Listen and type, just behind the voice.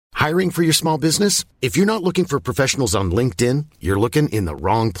Hiring for your small business? If you're not looking for professionals on LinkedIn, you're looking in the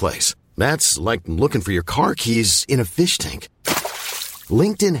wrong place. That's like looking for your car keys in a fish tank.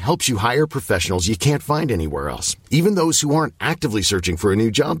 LinkedIn helps you hire professionals you can't find anywhere else, even those who aren't actively searching for a new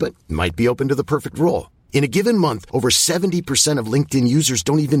job but might be open to the perfect role. In a given month, over 70% of LinkedIn users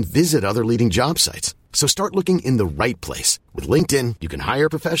don't even visit other leading job sites. So start looking in the right place. With LinkedIn, you can hire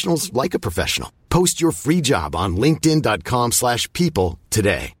professionals like a professional. Post your free job on linkedin.com/people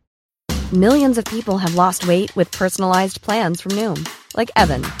today. Millions of people have lost weight with personalized plans from Noom. Like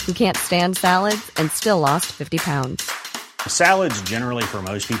Evan, who can't stand salads and still lost 50 pounds. Salads generally for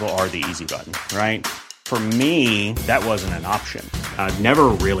most people are the easy button, right? For me, that wasn't an option. I never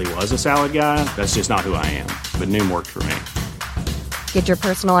really was a salad guy. That's just not who I am. But Noom worked for me. Get your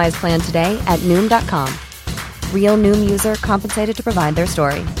personalized plan today at Noom.com. Real Noom user compensated to provide their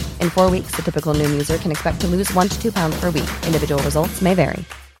story. In 4 weeks, the typical Noom user can expect to lose 1 to 2 pounds per week. Individual results may vary.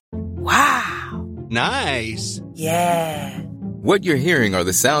 Wow. Nice. Yeah. What you're hearing are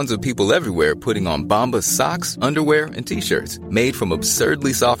the sounds of people everywhere putting on Bombas socks, underwear, and T-shirts made from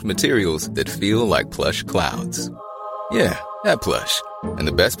absurdly soft materials that feel like plush clouds. Yeah, that plush. And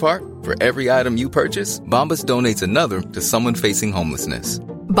the best part? For every item you purchase, Bombas donates another to someone facing homelessness.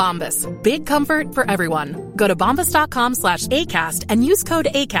 Bombas. Big comfort for everyone. Go to bombas.com/ACAST and use code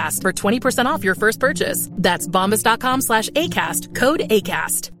ACAST for 20% off your first purchase. That's bombas.com/ACAST. Code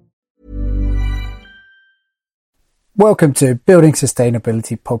ACAST. Welcome to Building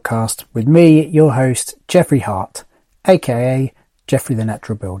Sustainability Podcast with me, your host, Jeffrey Hart, aka Jeffrey the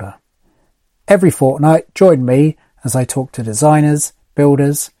Natural Builder. Every fortnight, join me as I talk to designers,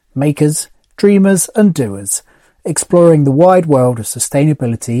 builders, makers, dreamers and doers, exploring the wide world of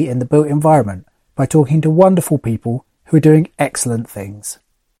sustainability in the built environment by talking to wonderful people who are doing excellent things.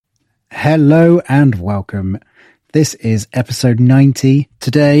 Hello and welcome. This is episode 90.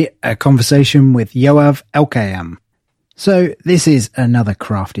 Today, a conversation with Yoav Elkayam. So this is another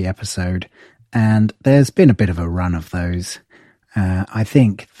crafty episode, and there's been a bit of a run of those. I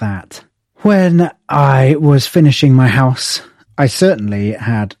think that when I was finishing my house, I certainly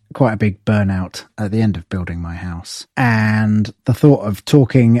had quite a big burnout at the end of building my house. And the thought of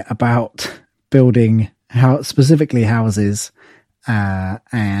talking about building specifically houses,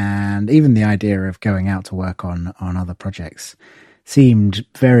 and even the idea of going out to work on other projects seemed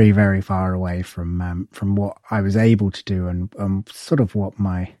very, very far away from what I was able to do and sort of what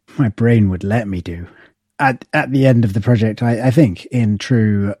my brain would let me do. At the end of the project, I think in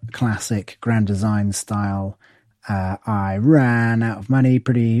true classic Grand Design style, I ran out of money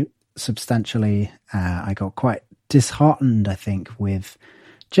pretty substantially. I got quite disheartened, I think, with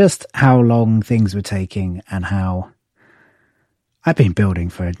just how long things were taking and how I've been building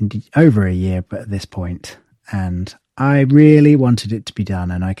for over a year at this point, and I really wanted it to be done,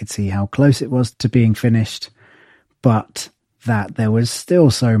 and I could see how close it was to being finished, but that there was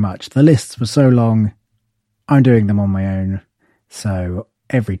still so much. The lists were so long. I'm doing them on my own, so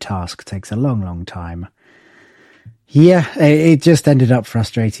every task takes a long, long time. Yeah, it just ended up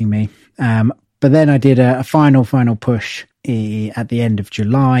frustrating me. But then I did a final push at the end of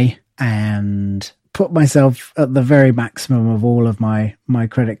July and put myself at the very maximum of all of my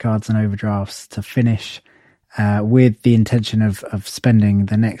credit cards and overdrafts to finish, with the intention of spending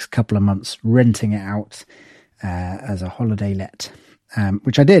the next couple of months renting it out as a holiday let,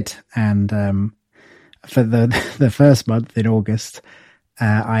 which I did. And for the first month in August,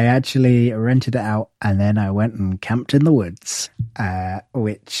 I actually rented it out, and then I went and camped in the woods,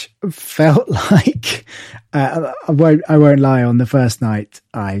 which felt like I won't lie. On the first night,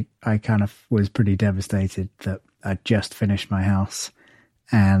 I kind of was pretty devastated that I'd just finished my house,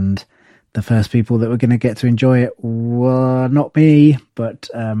 and the first people that were going to get to enjoy it were not me, but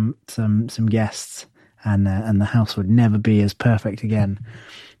some guests, and the house would never be as perfect again.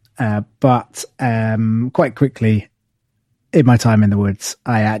 But quite quickly, in my time in the woods,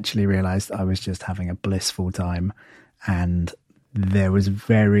 I actually realised I was just having a blissful time, and there was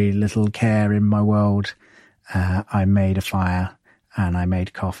very little care in my world. I made a fire, and I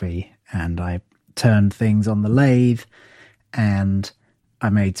made coffee, and I turned things on the lathe, and I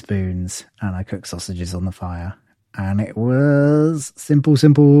made spoons, and I cooked sausages on the fire, and it was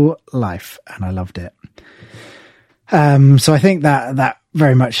simple life, and I loved it. So I think that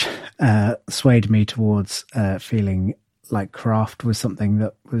very much swayed me towards feeling like craft was something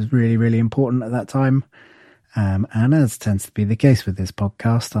that was really, really important at that time. And as tends to be the case with this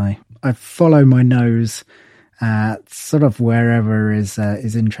podcast, I follow my nose sort of wherever is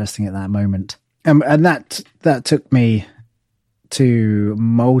interesting at that moment. And that took me to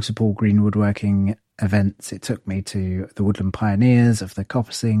multiple green woodworking events. It took me to the Woodland Pioneers of the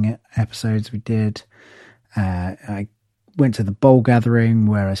Coppicing episodes we did. I went to the Bowl Gathering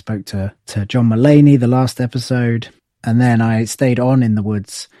where I spoke to John Mulaney the last episode. And then I stayed on in the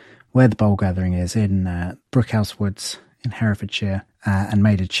woods where the Bowl Gathering is in Brookhouse Woods in Herefordshire and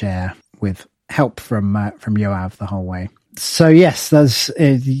made a chair with help from Yoav the whole way. So yes, that's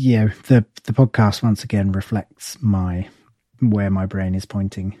the podcast once again reflects where my brain is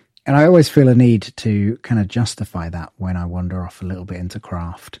pointing. And I always feel a need to kind of justify that when I wander off a little bit into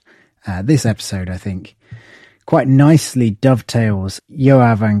craft. This episode, I think, quite nicely dovetails.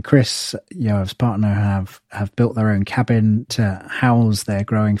 Yoav and Chris, Yoav's partner, have built their own cabin to house their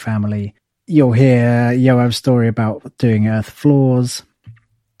growing family. You'll hear Yoav's story about doing earth floors.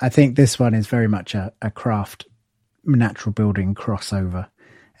 I think this one is very much a craft natural building crossover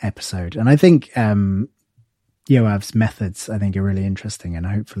episode. And I think Yoav's methods, I think, are really interesting and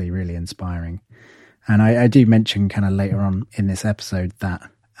hopefully really inspiring. And I do mention kind of later on in this episode that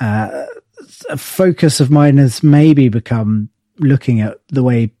a focus of mine has maybe become looking at the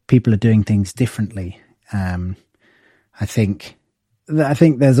way people are doing things differently. I think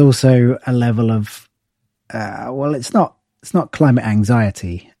there's also a level of, it's not climate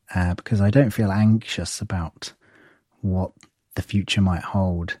anxiety, because I don't feel anxious about what the future might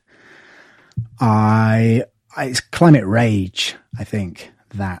hold. It's climate rage, I think,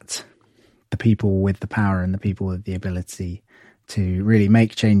 that the people with the power and the people with the ability to really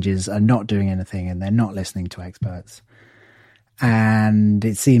make changes are not doing anything, and they're not listening to experts. And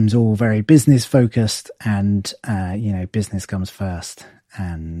it seems all very business focused, and business comes first,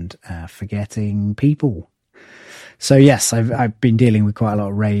 and forgetting people. So yes, I've been dealing with quite a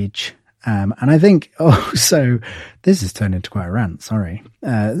lot of rage. And I think also, this has turned into quite a rant, sorry.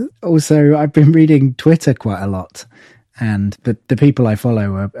 Also, I've been reading Twitter quite a lot, and the people I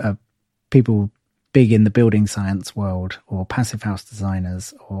follow are people big in the building science world, or passive house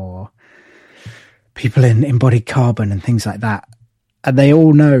designers, or people in embodied carbon and things like that. And they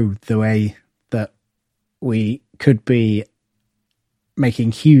all know the way that we could be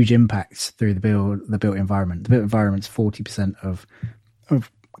making huge impacts through the built environment. The built environment's 40% of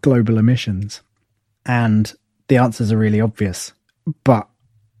global emissions, and the answers are really obvious. But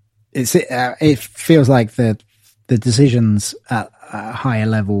it feels like the decisions at a higher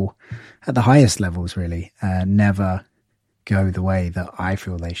level, at the highest levels, really, never go the way that I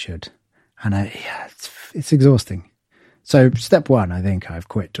feel they should, and it's exhausting. So step one, I think I've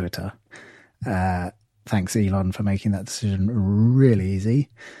quit Twitter. Thanks, Elon, for making that decision really easy.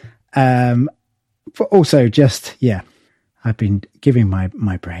 But also I've been giving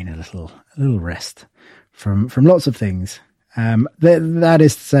my brain a little rest from lots of things. That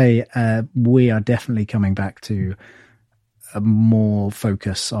is to say, we are definitely coming back to a more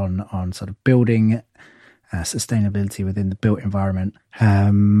focus on sort of building sustainability within the built environment.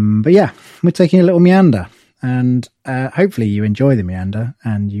 But yeah, we're taking a little meander, and hopefully you enjoy the meander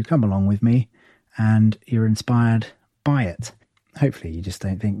and you come along with me and you're inspired by it. Hopefully you just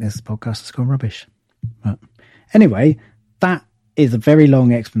don't think this podcast has gone rubbish. But anyway, that is a very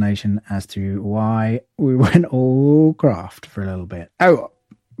long explanation as to why we went all craft for a little bit. Oh,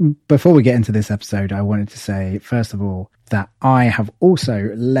 before we get into this episode, I wanted to say, first of all, that I have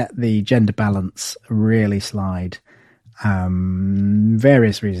also let the gender balance really slide.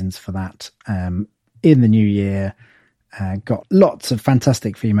 Various reasons for that. In the new year, got lots of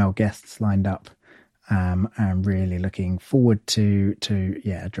fantastic female guests lined up. I'm really looking forward to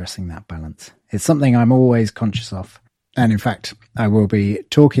addressing that balance. It's something I'm always conscious of. And in fact, I will be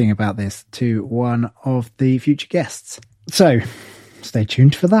talking about this to one of the future guests. So stay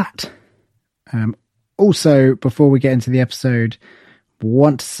tuned for that. Also, before we get into the episode,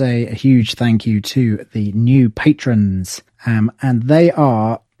 want to say a huge thank you to the new patrons. And they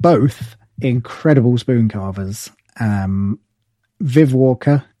are both incredible spoon carvers. Viv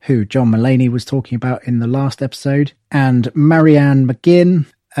Walker, who John Mulaney was talking about in the last episode, and Marianne McGinn.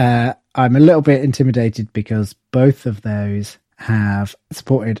 I'm a little bit intimidated because both of those have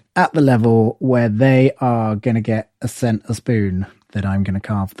supported at the level where they are going to get a cent a spoon that I'm going to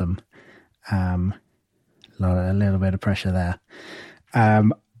carve them. A little bit of pressure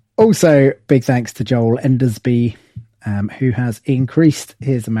there. Also, big thanks to Joel Endersby, who has increased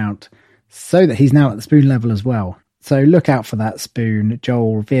his amount so that he's now at the spoon level as well. So look out for that spoon,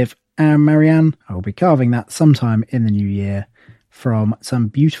 Joel, Viv and Marianne. I will be carving that sometime in the new year from some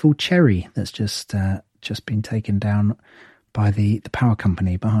beautiful cherry that's just been taken down by the power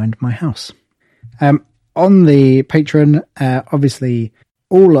company behind my house. On the Patreon, obviously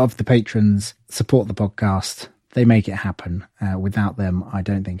all of the patrons support the podcast They make it happen. Without them, I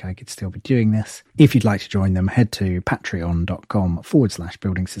don't think I could still be doing this. If you'd like to join them, head to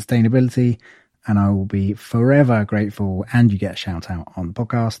patreon.com/building sustainability, and I will be forever grateful, and you get a shout out on the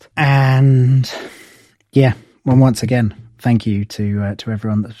podcast. And yeah, well, once again, thank you to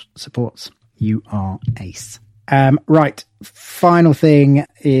everyone that supports. You are ace. Right, final thing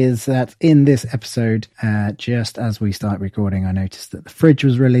is that in this episode, just as we start recording, I noticed that the fridge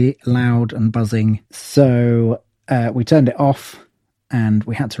was really loud and buzzing. So we turned it off, and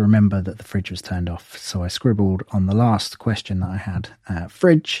we had to remember that the fridge was turned off. So I scribbled on the last question that I had,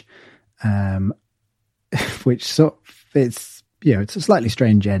 fridge, which sort of, it's a slightly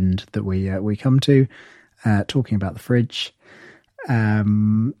strange end that we come to, talking about the fridge.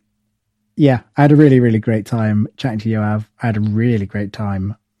 Yeah, I had a really, really great time chatting to Yoav. I had a really great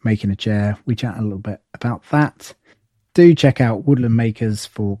time making a chair. We chat a little bit about that. Do check out Woodland Makers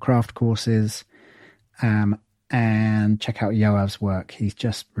for craft courses, and check out Yoav's work. He's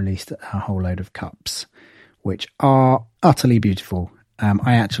just released a whole load of cups, which are utterly beautiful.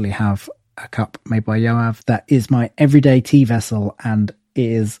 I actually have a cup made by Yoav that is my everyday tea vessel, and it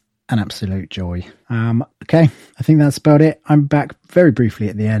is an absolute joy. Okay, I think that's about it. I'm back very briefly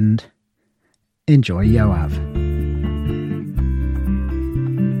at the end. Enjoy Yoav.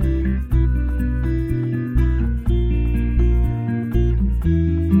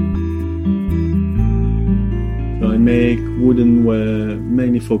 I make woodenware,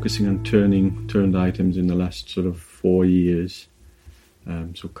 mainly focusing on turned items in the last sort of 4 years.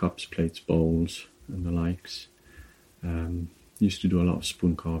 So cups, plates, bowls, and the likes. Used to do a lot of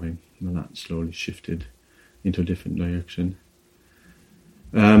spoon carving, and that slowly shifted into a different direction.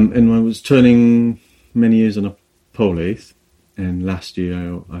 And I was turning many years on a pole lathe, and last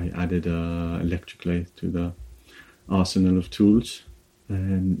year I added an electric lathe to the arsenal of tools,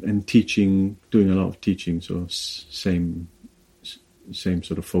 and teaching, doing a lot of teaching, so same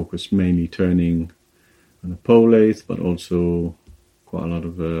sort of focus, mainly turning on a pole lathe, but also quite a lot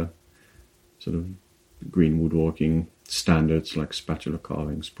of sort of green woodworking standards like spatula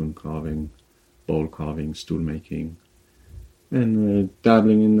carving, spoon carving, bowl carving, stool making, and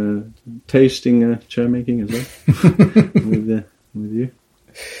dabbling in tasting chair making as well with you.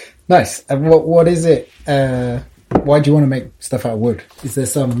 Nice. And what is it? Why do you want to make stuff out of wood? Is there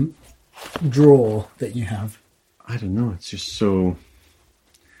some draw that you have? I don't know. It's just so.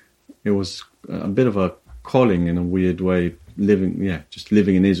 It was a bit of a calling in a weird way. Living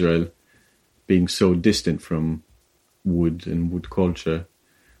in Israel, being so distant from wood and wood culture,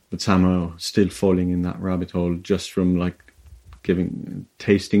 but somehow still falling in that rabbit hole just from like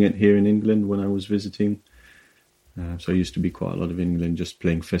tasting it here in England when I was visiting. So I used to be quite a lot of England, just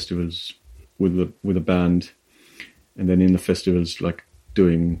playing festivals with a band, and then in the festivals like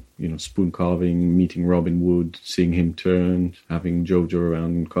doing spoon carving, meeting Robin Wood, seeing him turn, having Jojo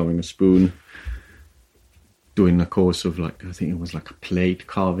around carving a spoon, doing a course of like I think it was like a plate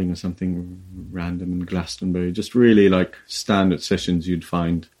carving or something random in Glastonbury, just really like standard sessions you'd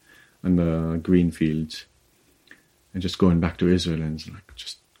find on the green fields. And just going back to Israel and like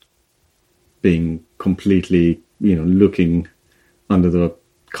just being completely, looking under the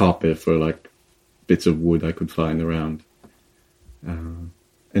carpet for like bits of wood I could find around.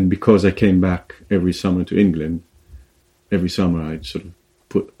 And because I came back every summer to England, every summer I'd sort of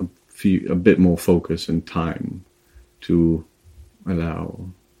put a bit more focus and time to allow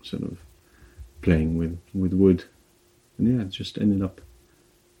sort of playing with wood. And yeah, it just ended up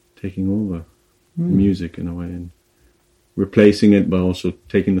taking over music in a way and replacing it, but also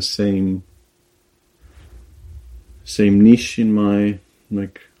taking the same niche in my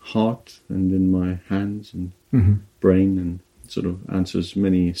like heart and in my hands and brain, and sort of answers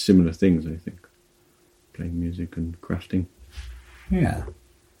many similar things, I think, playing music and crafting. Yeah,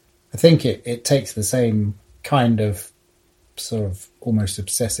 I think it takes the same kind of sort of almost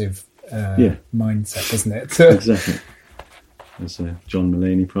obsessive mindset, doesn't it? Exactly, as John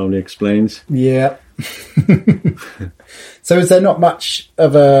Mulaney probably explains. Yeah. So is there not much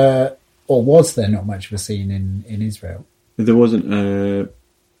of was there not much of a scene in Israel? There wasn't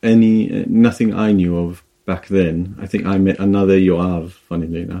nothing I knew of back then. I think I met another Yoav,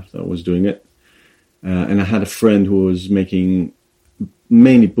 funnily enough, that was doing it. And I had a friend who was making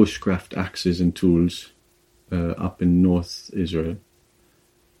mainly bushcraft axes and tools up in North Israel.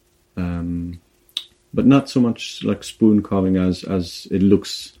 But not so much like spoon carving as it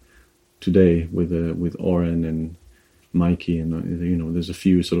looks today with Oren and Mikey, and there's a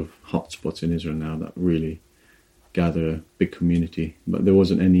few sort of hot spots in Israel now that really gather a big community, but there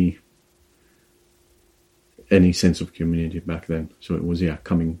wasn't any sense of community back then. So it was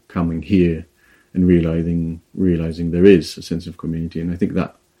coming here and realizing there is a sense of community. And I think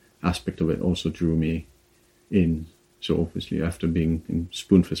that aspect of it also drew me in. So obviously after being in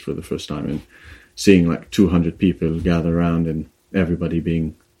Spoonfest for the first time and seeing like 200 people gather around and everybody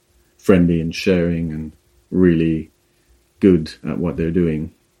being friendly and sharing and really good at what they're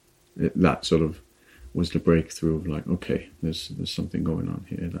doing, that sort of was the breakthrough of like, okay, there's something going on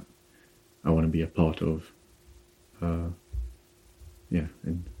here that I want to be a part of, and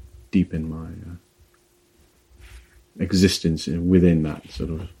deepen my existence within that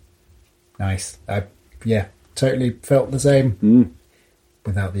sort of. Nice. Totally felt the same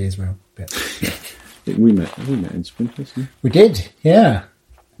without the Israel bit. We met in Spoonfest. We did, yeah.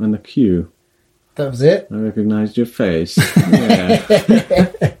 And the queue. That was it. I recognised your face. Yeah.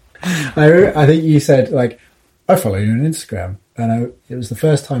 I think you said, like, I follow you on Instagram. And it was the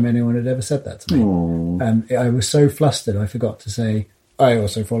first time anyone had ever said that to me. Aww. And I was so flustered, I forgot to say, I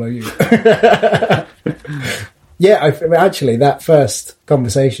also follow you. Yeah, actually, that first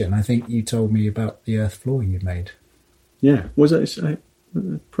conversation, I think you told me about the earth floor you made. Yeah. Was I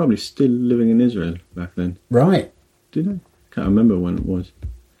probably still living in Israel back then? Right. Did I? Can't remember when it was.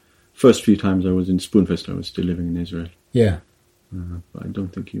 First few times I was in Spoonfest, I was still living in Israel. Yeah. But I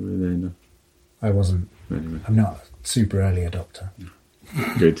don't think you were there, no. I wasn't. Anyway. I'm not a super early adopter.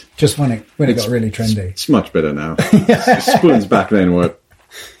 Good. Just when it got really trendy. It's much better now. Spoons back then were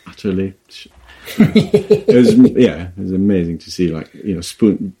utterly... It was amazing to see, like, you know,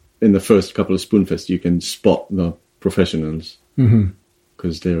 Spoon in the first couple of Spoonfest, you can spot the professionals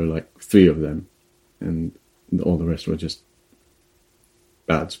because there were like 3 of them, and all the rest were just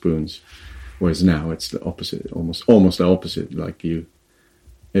bad spoons. Whereas now it's the opposite, almost the opposite. Like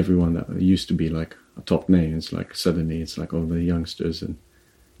everyone that used to be like a top name, it's like suddenly it's like all the youngsters and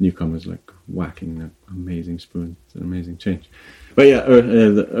newcomers like whacking that amazing spoon. It's an amazing change. But yeah,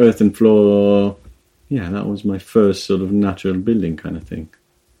 the earthen floor, that was my first sort of natural building kind of thing.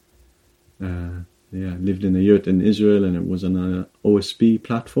 I lived in a yurt in Israel, and it was on an OSB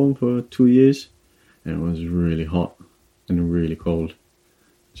platform for 2 years, and it was really hot and really cold.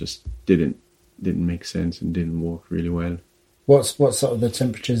 Just didn't make sense and didn't work really well. What's sort of the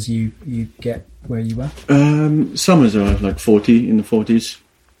temperatures you get where you were? Summers are like 40 in the 40s.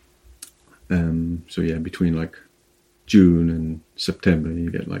 So yeah, between like June and September,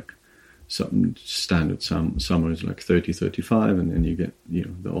 you get like something standard. Summers like 30, 35, and then you get, you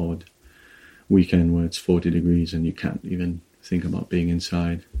know, the odd weekend where it's 40 degrees and you can't even think about being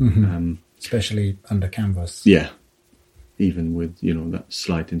inside. Especially under canvas. Yeah. Even with, you know, that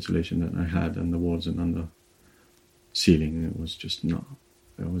slight insulation that I had on the walls and on the ceiling, it was just not.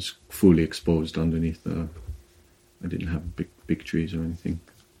 I was fully exposed underneath I didn't have big trees or anything.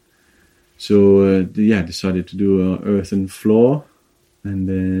 So decided to do an earthen floor, and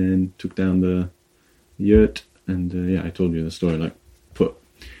then took down the yurt, and I told you the story. Like, put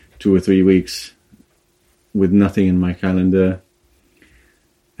 2 or 3 weeks with nothing in my calendar,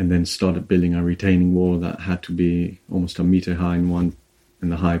 and then started building a retaining wall that had to be almost a meter high in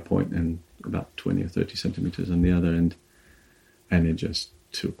the high point and about 20 or 30 centimeters on the other end. And it just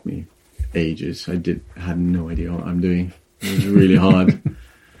took me ages. I had no idea what I'm doing. It was really hard.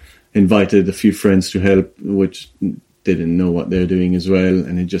 Invited a few friends to help, which didn't know what they're doing as well,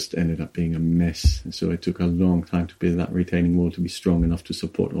 and it just ended up being a mess. And so it took a long time to build that retaining wall to be strong enough to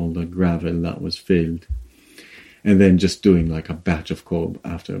support all the gravel that was filled. And then just doing like a batch of cob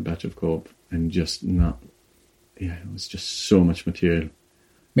after a batch of cob, and just not... Yeah, it was just so much material.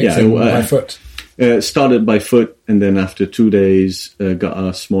 Mixing by foot? Started by foot, and then after 2 days, got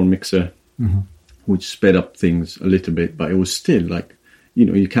a small mixer, which sped up things a little bit, but it was still like... You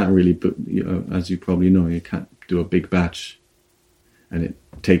know, you can't really, as you probably know, you can't do a big batch, and it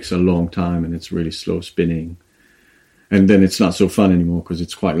takes a long time, and it's really slow spinning. And then it's not so fun anymore because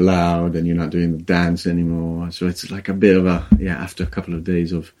it's quite loud, and you're not doing the dance anymore. So it's like a bit of after a couple of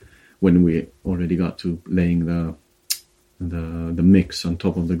days of when we already got to laying the mix on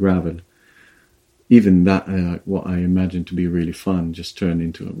top of the gravel, even that, what I imagined to be really fun, just turned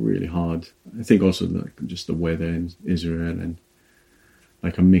into a really hard. I think also just the weather in Israel and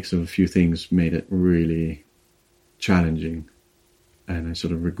like a mix of a few things made it really challenging, and I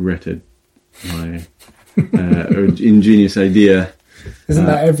sort of regretted my ingenious idea. Isn't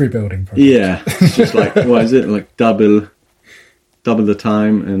that every building project? Yeah, it's just like, what is it, like double the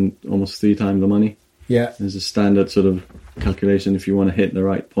time and almost 3 times the money. Yeah, there's a standard sort of calculation if you want to hit the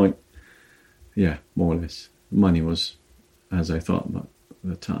right point. Yeah, more or less. Money was as I thought, but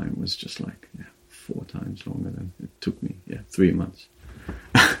the time was just like 4 times longer than it took me. 3 months.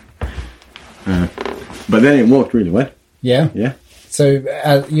 But then it worked really well. Yeah. So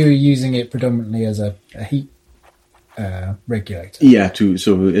you were using it predominantly as a heat regulator? Yeah,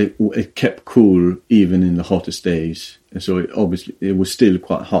 so it kept cool even in the hottest days. And so it was still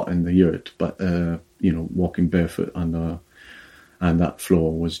quite hot in the yurt, but walking barefoot on that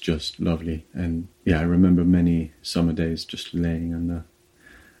floor was just lovely. And yeah, I remember many summer days just laying on the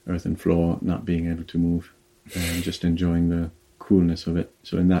earthen floor, not being able to move, and just enjoying the coolness of it.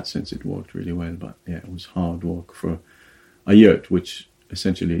 So in that sense, it worked really well. But yeah, it was hard work for a yurt, which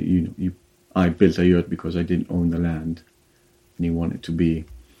essentially, I built a yurt because I didn't own the land, and you want it to be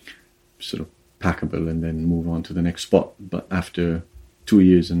sort of packable and then move on to the next spot. But after 2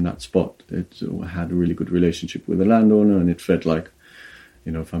 years in that spot, I had a really good relationship with the landowner, and it felt like,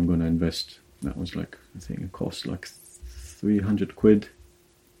 if I'm going to invest, that was like, I think it cost like 300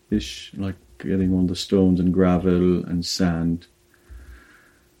 quid-ish, like getting all the stones and gravel and sand.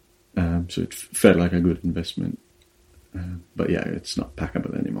 So it felt like a good investment. But yeah, it's not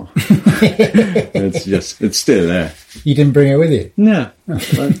packable anymore. It's still there. You didn't bring it with you? No.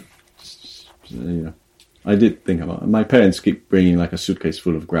 I did think about it. My parents keep bringing like a suitcase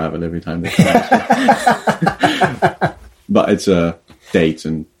full of gravel every time they come. But it's dates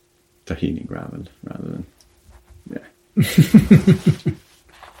and tahini gravel rather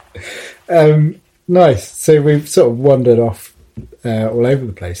than, nice. So we've sort of wandered off all over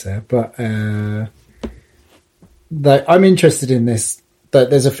the place there, but I'm interested in this. That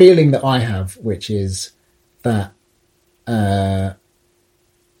there's a feeling that I have, which is that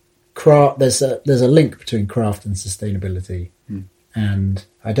craft. There's a link between craft and sustainability, and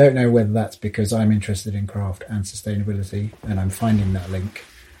I don't know whether that's because I'm interested in craft and sustainability, and I'm finding that link,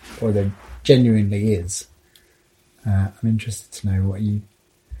 or there genuinely is. I'm interested to know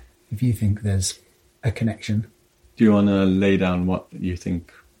if you think there's a connection. Do you want to lay down what you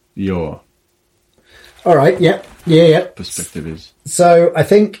think your all right, yeah. perspective is? So I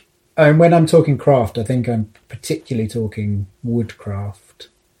think when I'm talking craft, I think I'm particularly talking woodcraft,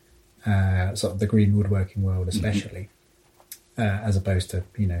 sort of the green woodworking world especially, as opposed to,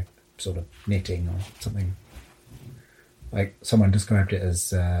 sort of knitting or something. Like someone described it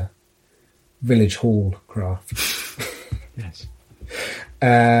as village hall craft. Yes.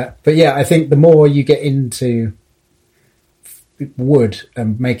 But yeah, I think the more you get into wood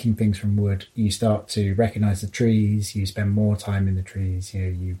and making things from wood, you start to recognize the trees, you spend more time in the trees,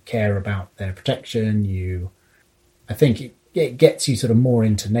 you care about their protection, I think it gets you sort of more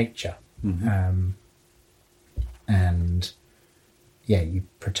into nature. And yeah, you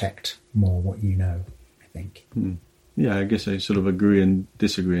protect more what you know, I think. Yeah, I guess I sort of agree and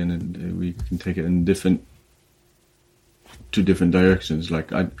disagree, and we can take it in two different directions.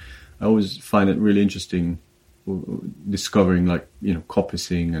 Like I always find it really interesting discovering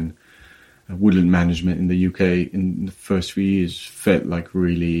coppicing and woodland management in the UK in the first few years felt like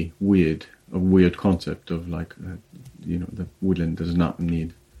really weird, a weird concept of like, the woodland does not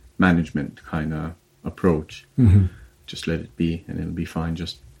need management kind of approach. Just let it be and it'll be fine,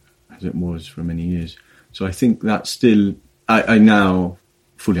 just as it was for many years. So I think that still, I now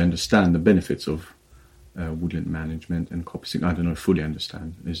fully understand the benefits of woodland management and coppicing. I don't know if fully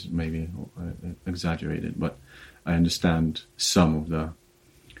understand is maybe exaggerated, but I understand some of the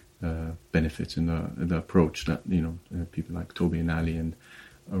benefits in the approach that people like Toby and Ali and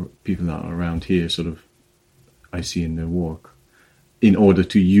people that are around here sort of I see in their work. In order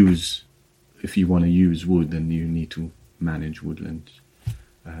to use, if you want to use wood, then you need to manage woodland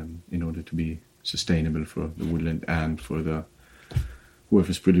in order to be sustainable for the woodland and for the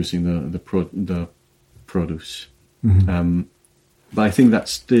whoever's producing the produce. But I think that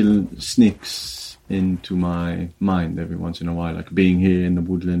still sneaks into my mind every once in a while, like being here in the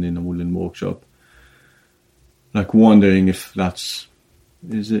woodland, in a woodland workshop, like wondering if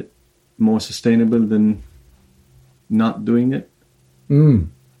is it more sustainable than not doing it?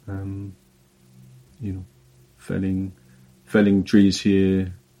 Felling trees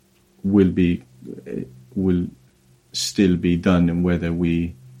here will still be done, and whether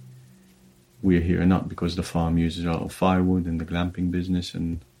we're here or not, because the farm uses a lot of firewood in the glamping business,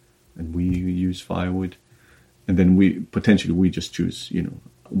 and we use firewood, and then we just choose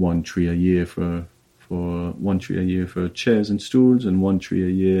one tree a year for chairs and stools, and one tree a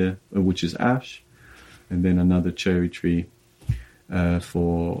year which is ash, and then another cherry tree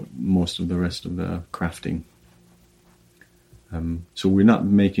for most of the rest of the crafting. So we're not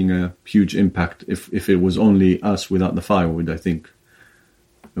making a huge impact. If it was only us without the firewood, I think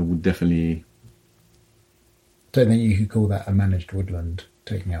it would definitely. Don't think you could call that a managed woodland,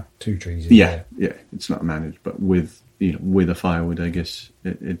 taking out 2 trees a year. Yeah, yeah, it's not managed, but with a firewood, I guess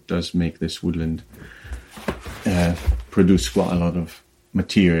it does make this woodland produce quite a lot of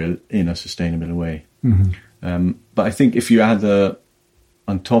material in a sustainable way. But I think if you add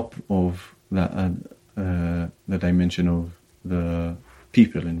on top of that the dimension of the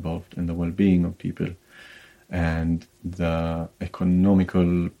people involved and the well-being of people and the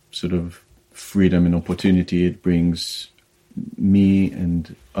economical sort of freedom and opportunity it brings me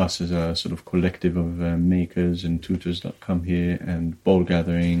and us as a sort of collective of makers and tutors that come here and ball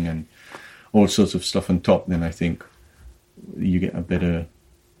gathering and all sorts of stuff on top, then I think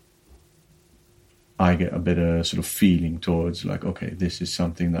I get a better sort of feeling towards like, okay, this is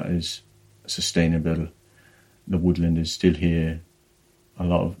something that is sustainable. The woodland is still here. A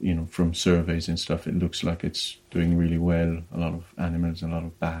lot of, from surveys and stuff, it looks like it's doing really well. A lot of animals, a lot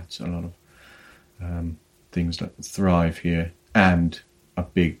of bats, a lot of things that thrive here, and a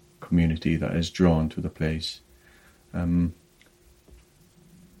big community that is drawn to the place.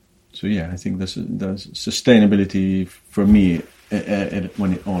 So yeah, I think the sustainability for me,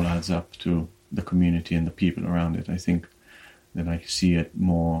 when it all adds up to the community and the people around it, I think that I see it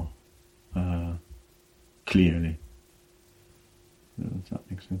more clearly. If that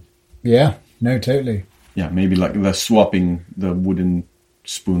makes sense. Yeah, no, totally. Yeah, maybe like the swapping the wooden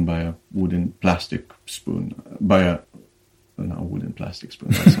spoon by a wooden plastic spoon, not a wooden plastic spoon,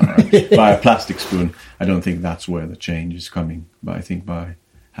 that's not right. By a plastic spoon, I don't think that's where the change is coming. But I think by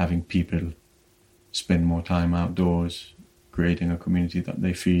having people spend more time outdoors, creating a community that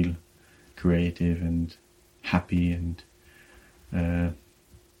they feel creative and happy, and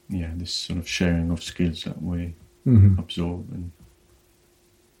this sort of sharing of skills that we absorb. And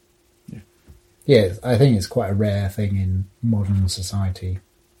yeah, I think it's quite a rare thing in modern society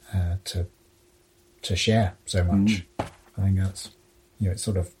to share so much. I think that's it's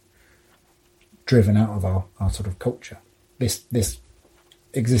sort of driven out of our sort of culture. This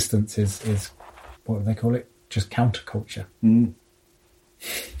existence is what do they call it? Just counterculture.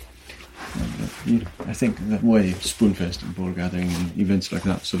 I think that way Spoonfest and ball gathering and events like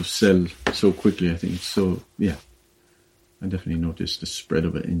that sort of sell so quickly. I think it's so, yeah. I definitely noticed the spread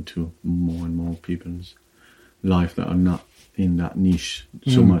of it into more and more people's life that are not in that niche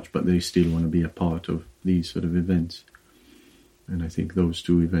so much, but they still want to be a part of these sort of events. And I think those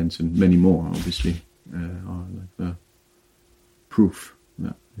two events and many more, obviously, are like the proof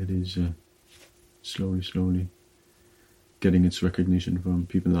that it is slowly getting its recognition from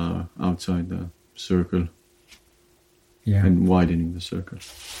people that are outside the circle, and widening the circle.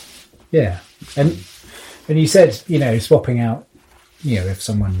 Yeah, and you said, swapping out, if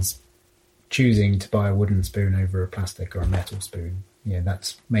someone's choosing to buy a wooden spoon over a plastic or a metal spoon,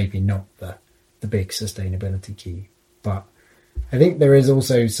 that's maybe not the big sustainability key. But I think there is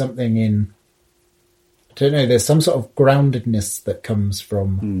also something in, I don't know, there's some sort of groundedness that comes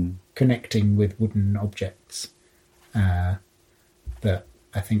from connecting with wooden objects that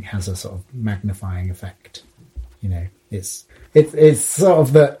I think has a sort of magnifying effect. It's sort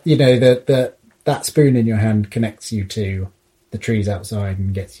of that spoon in your hand connects you to the trees outside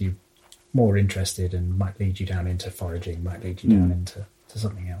and gets you more interested and might lead you down into foraging, might lead you down into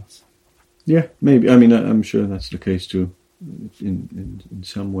something else. Yeah, maybe. I mean, I'm sure that's the case too, in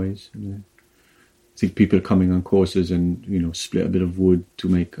some ways. I think people coming on courses and, split a bit of wood to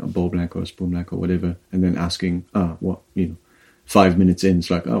make a ball blank or a spoon blank or whatever, and then asking, 5 minutes in,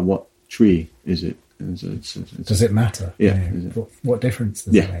 it's like, what tree is it? Does it matter? Yeah. What difference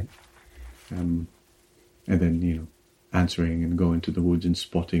does it make? And then, answering and going to the woods and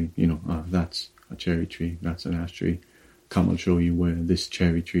spotting, that's a cherry tree, that's an ash tree. Come, I'll show you where this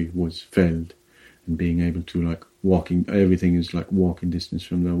cherry tree was felled, and being able to everything is like walking distance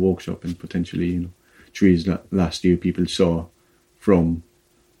from the workshop, and potentially, trees that last year people saw from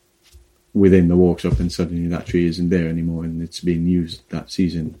within the workshop, and suddenly that tree isn't there anymore and it's being used that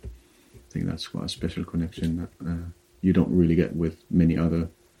season. I think that's quite a special connection that you don't really get with many other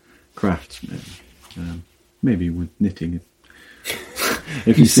crafts. Maybe with knitting.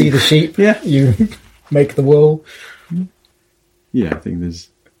 If you see the sheep, you make the wool. Yeah, I think there's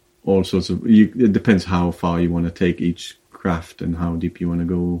all sorts of... it depends how far you want to take each craft and how deep you want to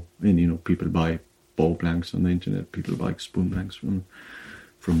go in. People buy ball blanks on the internet, people buy spoon blanks from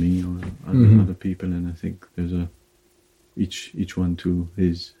me or other people, and I think there's each one to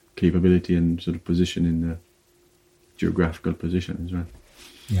his capability and sort of position in the geographical position as well.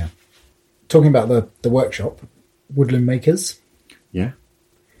 Yeah. Talking about the workshop, Woodland Makers. Yeah.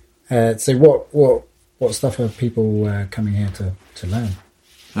 So what stuff are people coming here to learn?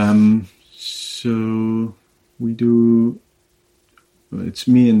 So we do. It's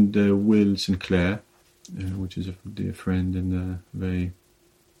me and Will Sinclair, which is a dear friend and a very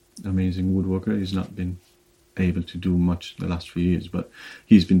amazing woodworker. He's not been able to do much the last few years, but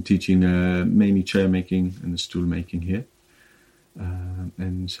he's been teaching mainly chair making and the stool making here,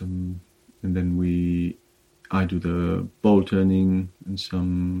 and then I do the bowl turning and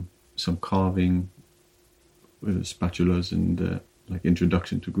some carving with the spatulas and like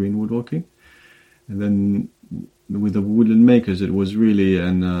introduction to green woodworking. And then with the wooden makers, it was really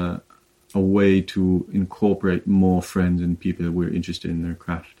a way to incorporate more friends and people that were interested in their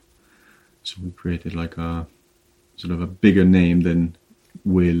craft. So we created like a sort of a bigger name than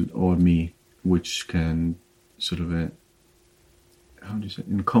Will or me, which can sort of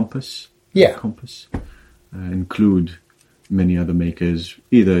encompass? Yeah. Include many other makers,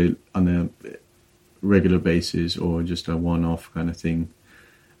 either on a regular basis or just a one-off kind of thing.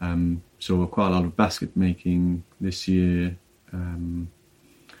 So quite a lot of basket making this year.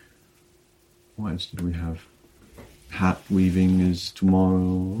 What else do we have? Hat weaving is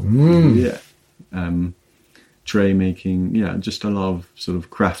tomorrow. Yeah. Tray making. Yeah, just a lot of sort of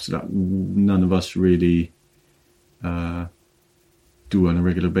crafts that none of us really do on a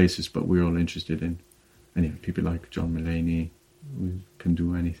regular basis, but we're all interested in. Anyway, people like John Mulaney, who can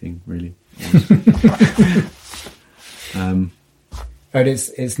do anything really. But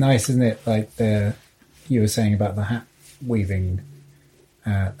it's nice, isn't it? Like you were saying about the hat weaving,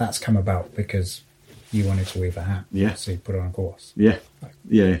 that's come about because you wanted to weave a hat. Yeah. So you put it on a course. Yeah.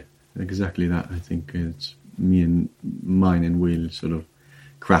 Yeah, exactly that. I think it's mine and Will sort of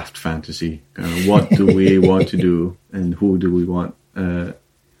craft fantasy. What do we want to do and who do we want to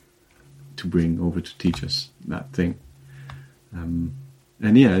bring over to teach us that thing?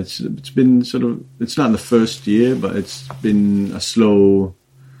 And yeah, it's been sort of, it's not the first year, but it's been a slow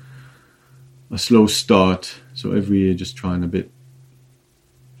start. So every year just trying a bit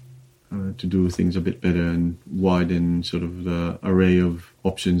to do things a bit better and widen sort of the array of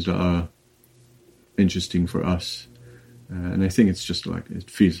options that are interesting for us. And I think it's just like, it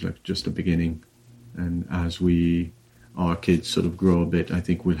feels like just the beginning. And as our kids sort of grow a bit, I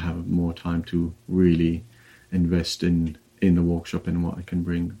think we'll have more time to really invest in the workshop and what it can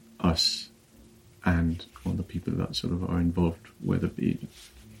bring us and all the people that sort of are involved, whether it be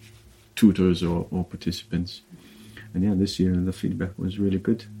tutors or participants. And yeah, this year the feedback was really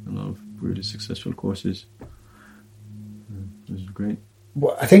good. A lot of really successful courses. It was great.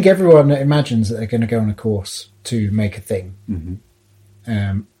 Well, I think everyone imagines that they're going to go on a course to make a thing.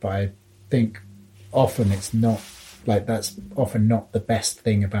 Mm-hmm. But I think often it's not, like that's often not the best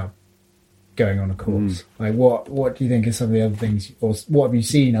thing about going on a course. Like what do you think are some of the other things, or what have you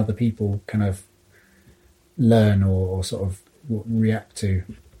seen other people kind of learn or sort of react to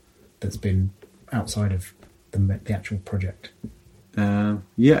that's been outside of the actual project?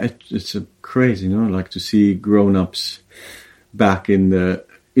 Yeah, it's a crazy, like to see grown-ups back in the,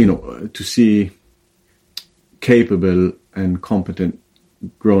 to see capable and competent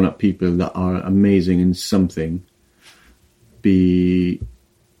grown-up people that are amazing in something be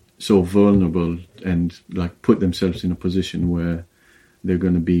so vulnerable and like put themselves in a position where they're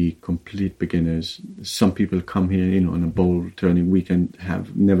going to be complete beginners. Some people come here, on a bowl turning weekend,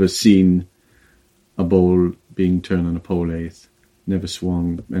 have never seen a bowl being turned on a pole lathe, never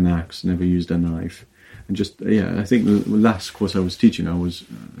swung an axe, never used a knife. And just, I think the last course I was teaching, I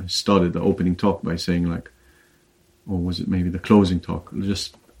started the opening talk by saying or was it maybe the closing talk?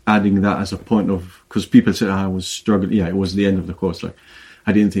 Just adding that as a point of, because people said I was struggling. Yeah, it was the end of the course. Like,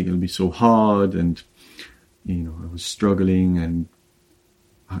 I didn't think it would be so hard, and I was struggling. And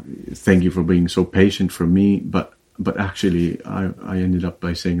thank you for being so patient for me. But actually, I ended up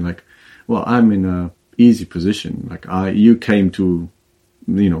by saying well, I'm in a easy position. Like you came to,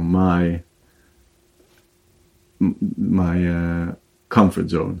 my comfort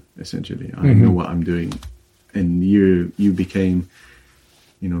zone essentially. I know what I'm doing, and you became,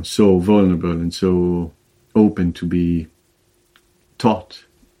 so vulnerable and so open to be taught,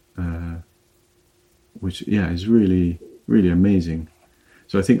 which is really, really amazing.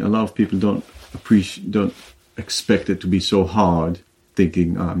 So I think a lot of people don't expect it to be so hard,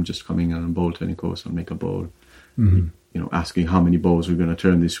 thinking I'm just coming on a bowl turning course, I'll make a bowl. Asking how many bowls we're going to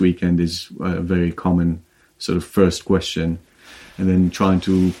turn this weekend is a very common sort of first question, and then trying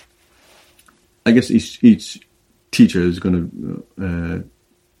to, I guess each teacher is going to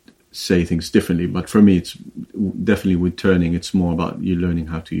say things differently, but for me it's definitely with turning, it's more about you learning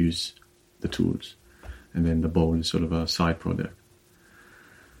how to use the tools, and then the bowl is sort of a side project.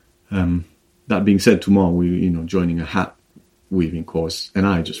 That being said, tomorrow we joining a hat weaving course, and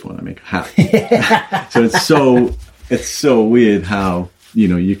I just want to make a hat. So it's so weird how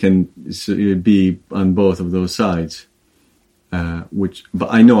you can be on both of those sides. But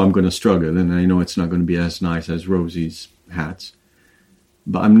I know I'm going to struggle, and I know it's not going to be as nice as Rosie's hats.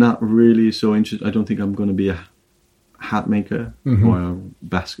 But I'm not really so interested. I don't think I'm going to be a hat maker or a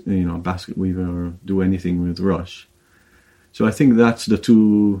basket weaver or do anything with rush. So I think that's the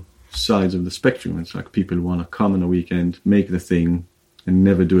two sides of the spectrum. It's like people want to come on a weekend, make the thing, and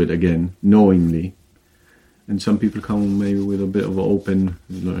never do it again, knowingly. And some people come maybe with a bit of an open,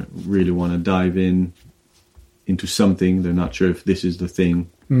 really want to dive into something. They're not sure if this is the thing.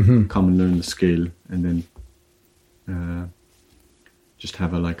 Come and learn the skill, and then just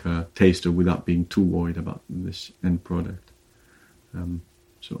have a taster without being too worried about this end product.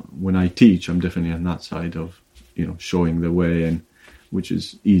 So when I teach, I'm definitely on that side of, showing the way, and which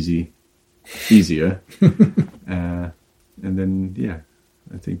is easier. And then,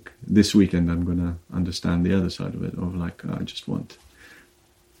 I think this weekend I'm going to understand the other side of it, of I just want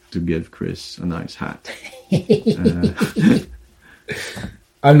to give Chris a nice hat.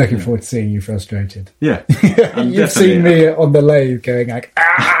 I'm looking forward to seeing you frustrated. Yeah. You've seen me on the lathe going like,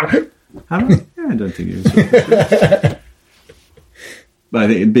 ah! Have I? Yeah, I don't think it was. But I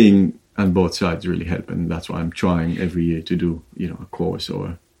think being on both sides really help, and that's why I'm trying every year to do, a course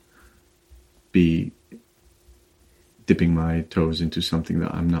or be dipping my toes into something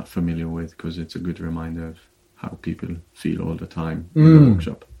that I'm not familiar with, because it's a good reminder of how people feel all the time in the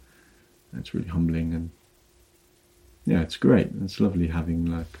workshop. It's really humbling, and it's great. It's lovely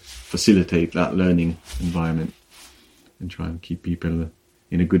having facilitate that learning environment and try and keep people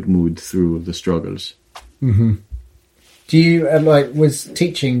in a good mood through the struggles. Do you was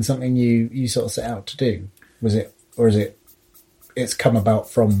teaching something you sort of set out to do? Was it, or is it's come about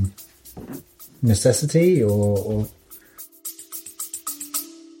from necessity or?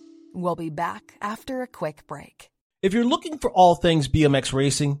 We'll be back after a quick break. If you're looking for all things BMX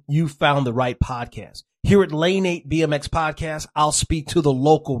racing, you've found the right podcast. Here at Lane 8 BMX Podcast, I'll speak to the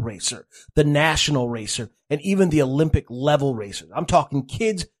local racer, the national racer, and even the Olympic level racers. I'm talking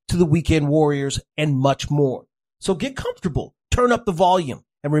kids to the weekend warriors and much more. So get comfortable, turn up the volume,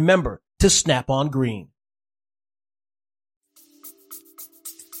 and remember to snap on green.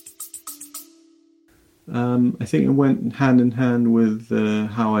 I think it went hand in hand with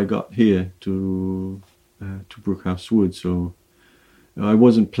how I got here to Brookhouse Wood. So I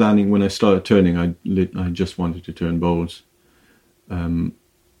wasn't planning when I started turning. I just wanted to turn bowls, and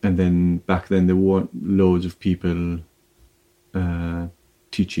then back then there weren't loads of people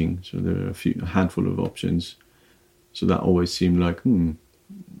teaching, so there were a handful of options. So that always seemed like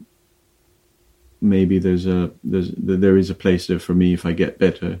maybe there is a place there for me if I get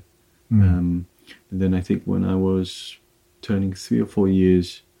better. And then I think when I was turning 3 or 4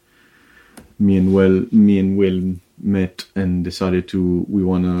 years, me and Will met and decided we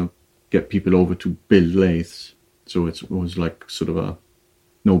want to get people over to build lathes. So it was like sort of a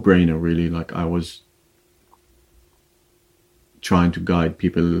no-brainer, really. Like I was trying to guide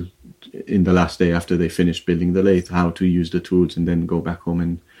people in the last day after they finished building the lathe, how to use the tools and then go back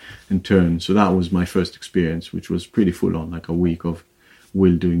home and turn. So that was my first experience, which was pretty full on, like a week of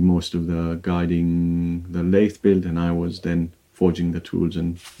Will doing most of the guiding the lathe build, and I was then forging the tools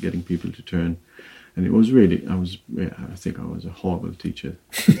and getting people to turn. And it was really, I think I was a horrible teacher.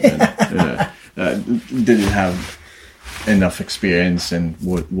 Didn't have enough experience and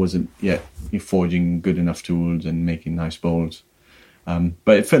wasn't yet forging good enough tools and making nice bowls.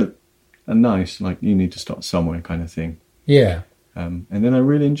 But it felt nice, like you need to start somewhere kind of thing. Yeah. And then I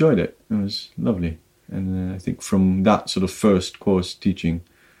really enjoyed it. It was lovely. And I think from that sort of first course teaching,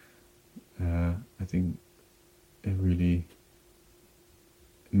 I think it really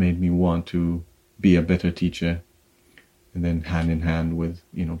made me want to be a better teacher, and then hand in hand with,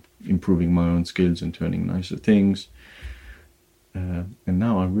 improving my own skills and turning nicer things. And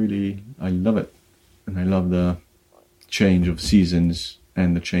now I love it. And I love the change of seasons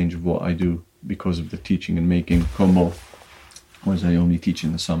and the change of what I do because of the teaching and making combo, whereas I only teach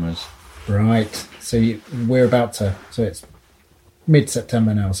in the summers. Right. So so it's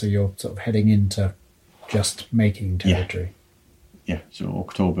mid-September now, so you're sort of heading into just making territory. Yeah, so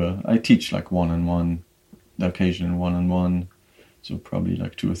October. I teach like one-on-one, the occasional one-on-one, so probably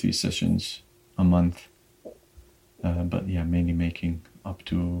like 2 or 3 sessions a month. But yeah, mainly making up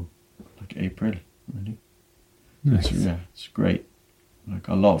to like April, really. Nice. It's great. Like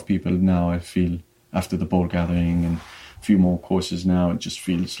a lot of people now, I feel, after the bowl gathering and a few more courses now, it just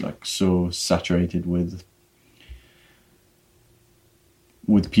feels like so saturated with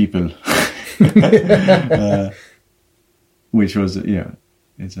people. Which was,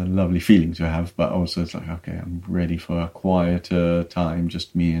 it's a lovely feeling to have, but also it's like, okay, I'm ready for a quieter time,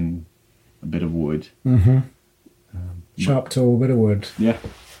 just me and a bit of wood. Mm-hmm. Sharp tool, bit of wood. Yeah.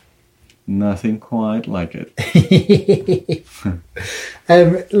 Nothing quite like it.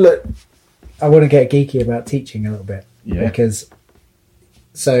 Look, I want to get geeky about teaching a little bit. Yeah. Because,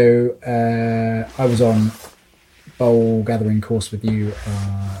 so I was on bowl gathering course with you,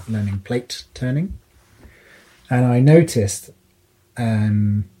 learning plate turning. And I noticed,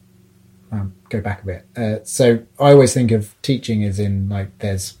 I'll go back a bit. So I always think of teaching as in like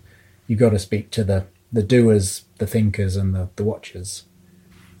you've got to speak to the doers, the thinkers, and the watchers.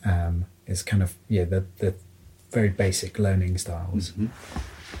 Is kind of the very basic learning styles. Mm-hmm.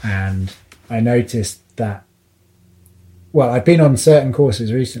 And I noticed that. Well, I've been on certain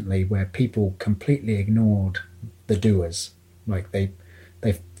courses recently where people completely ignored the doers. Like they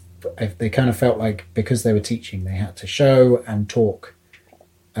kind of felt like because they were teaching, they had to show and talk,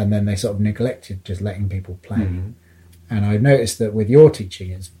 and then they sort of neglected just letting people play. Mm-hmm. And I've noticed that with your teaching,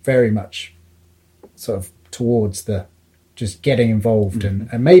 it's very much sort of towards the just getting involved and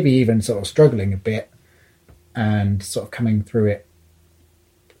maybe even sort of struggling a bit and sort of coming through it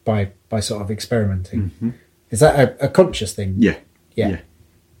by sort of experimenting. Mm-hmm. Is that a conscious thing? Yeah.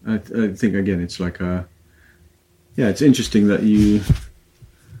 I think again, it's like it's interesting that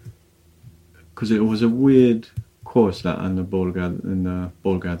because it was a weird course that and the ball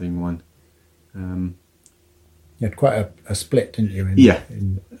gathering one. You had quite a split, didn't you?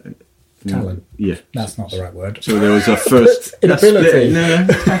 In talent. Yeah. That's not the right word. So there was a first... Inability. No,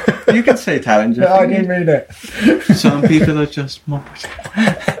 you can say talent. No, I didn't mean it. Some people are just mocked.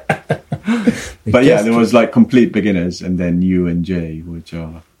 But yeah, there was like complete beginners, and then you and Jay, which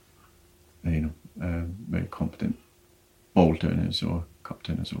are, very competent bowl turners or cup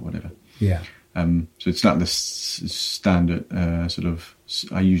turners or whatever. Yeah. So it's not the standard sort of...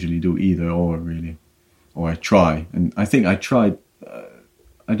 I usually do either or, really. Or I try. And I think I tried...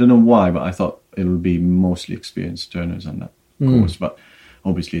 I don't know why, but I thought it'll be mostly experienced turners on that course. But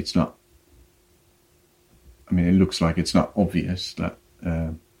obviously it's not. I mean, it looks like it's not obvious that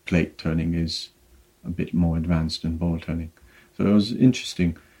plate turning is a bit more advanced than ball turning. So it was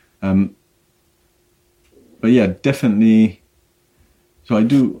interesting. But yeah, definitely. So I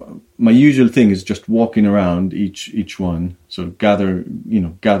do. My usual thing is just walking around each one. So gather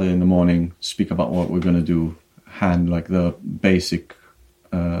in the morning, speak about what we're going to do, hand like the basic.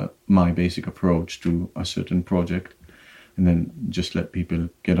 My basic approach to a certain project, and then just let people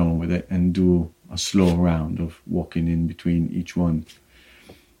get on with it and do a slow round of walking in between each one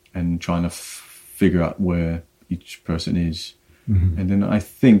and trying to figure out where each person is. Mm-hmm. And then I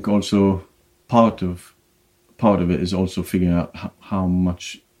think also part of it is also figuring out how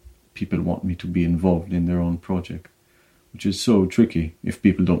much people want me to be involved in their own project, which is so tricky if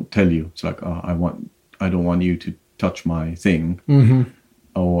people don't tell you. It's like, I don't want you to touch my thing. Mm-hmm.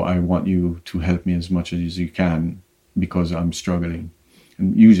 Or I want you to help me as much as you can because I'm struggling.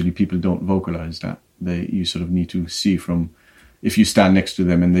 And usually people don't vocalize that. You sort of need to see from, if you stand next to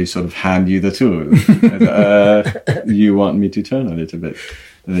them and they sort of hand you the tool, you want me to turn a little bit?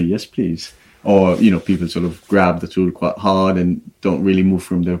 Yes, please. Or, people sort of grab the tool quite hard and don't really move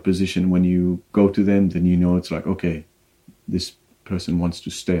from their position. When you go to them, then it's like, okay, this person wants to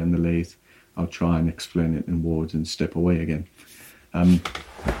stay on the lathe. I'll try and explain it in words and step away again.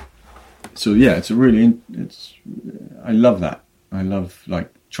 So yeah, I love that. I love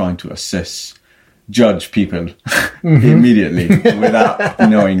like trying to judge people immediately without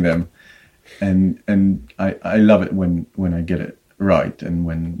knowing them. And I love it when I get it right. And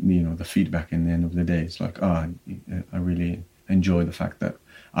when, the feedback in the end of the day, it's like, I really enjoy the fact that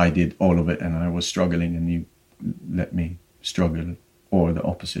I did all of it and I was struggling and you let me struggle, or the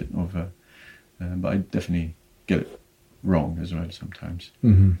opposite of, but I definitely get it wrong as well sometimes.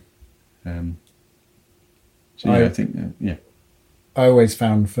 Mm-hmm. I think I always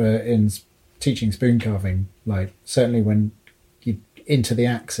found in teaching spoon carving, like certainly when you into the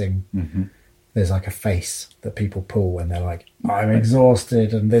axing, mm-hmm. there's like a face that people pull when they're like, I'm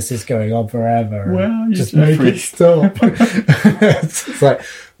exhausted and this is going on forever. Well, just make it stop. It's like,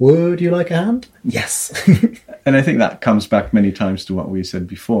 would you like a hand? Yes. And I think that comes back many times to what we said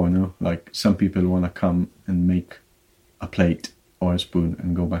before, like some people want to come and make a plate or a spoon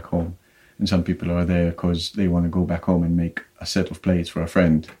and go back home, and some people are there because they want to go back home and make a set of plates for a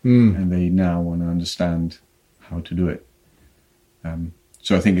friend, and they now want to understand how to do it.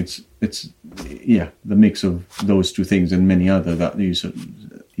 So I think it's the mix of those two things and many other that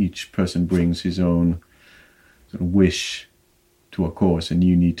each person brings his own sort of wish to a course, and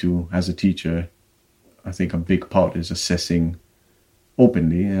you need to, as a teacher, I think a big part is assessing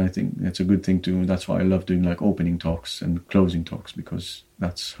openly, and I think that's a good thing too. That's why I love doing like opening talks and closing talks, because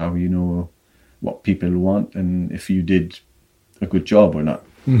that's how what people want and if you did a good job or not.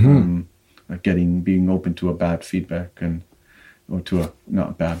 Like being open to a bad feedback or to a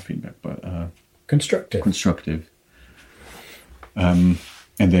not bad feedback, but constructive. And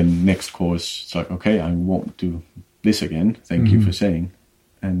then next course, it's like, okay, I won't do this again. Thank you for saying.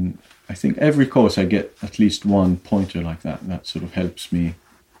 And I think every course I get at least one pointer like that. That sort of helps me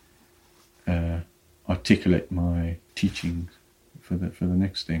articulate my teaching for the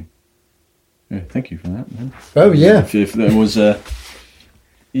next thing. Yeah, thank you for that, man. Oh yeah. If there was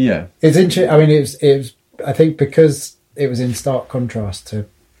yeah, it's interesting. I mean, it was. I think because it was in stark contrast to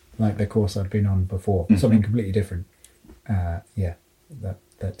like the course I'd been on before, something completely different.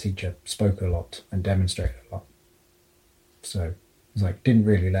 That teacher spoke a lot and demonstrated a lot. So it was like didn't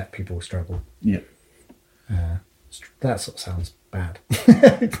really let people struggle. Yeah. That sort of sounds bad.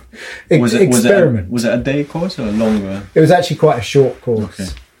 Was it a day course or a longer? It was actually quite a short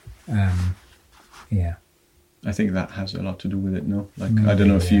course. Okay. Yeah. I think that has a lot to do with it, no? Like, I don't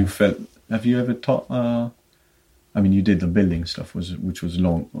know if you felt... Have you ever taught... I mean, you did the building stuff, which was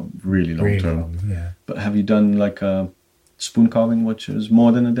really long term. Yeah. But have you done like spoon carving, which is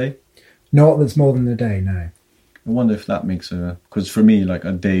more than a day? Not that's more than a day, no. I wonder if that makes because for me, like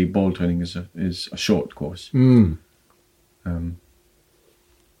a day ball turning is a short course.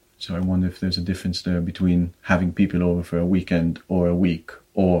 So I wonder if there's a difference there between having people over for a weekend or a week,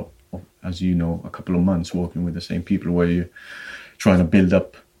 or as you know, a couple of months working with the same people, where you're trying to build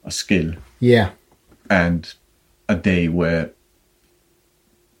up a skill. Yeah. And a day where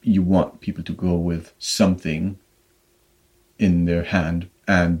you want people to go with something in their hand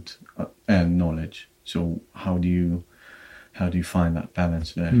and knowledge. So how do you find that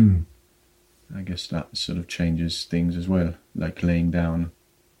balance there? I guess that sort of changes things as well, like laying down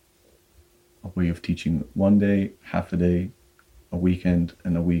a way of teaching one day, half a day, a weekend,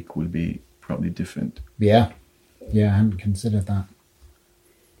 and a week will be probably different. Yeah, I hadn't considered that.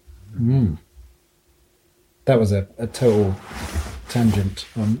 That was a total tangent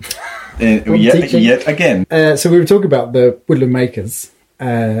on yet again. So we were talking about the Woodland Makers.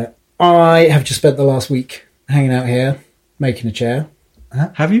 I have just spent the last week hanging out here, making a chair.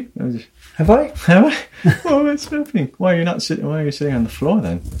 Have you? Have I? Have I? Oh, what's happening? Why are you not sitting? Why are you sitting on the floor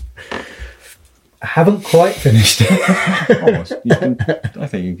then? I haven't quite finished it. Almost. I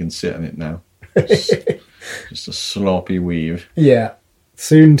think you can sit on it now. Just a sloppy weave. Yeah,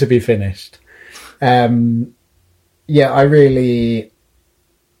 soon to be finished. It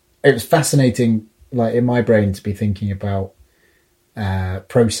was fascinating, like in my brain, to be thinking about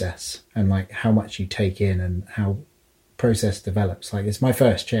process and like how much you take in and how process develops. Like it's my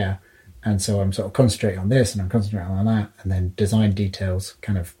first chair, and so I'm sort of concentrating on this and I'm concentrating on that, and then design details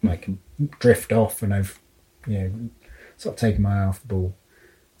kind of like drift off, and I've sort of taken my eye off the ball.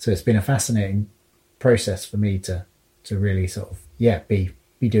 So it's been a fascinating process for me to really sort of be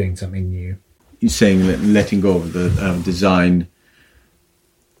doing something new. You're saying letting go of the design,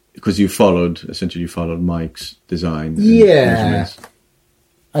 because you followed Mike's design. Yeah,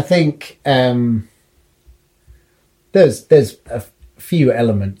 I think there's a few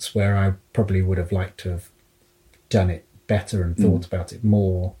elements where I probably would have liked to have done it better and thought about it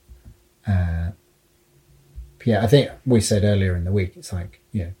more. I think we said earlier in the week, it's like,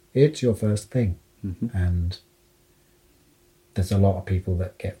 it's your first thing. And there's a lot of people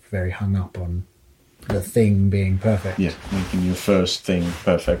that get very hung up on the thing being perfect. Yeah, making your first thing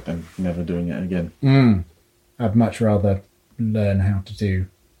perfect and never doing it again. I'd much rather learn how to do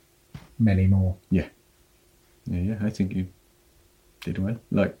many more. Yeah, I think you did well.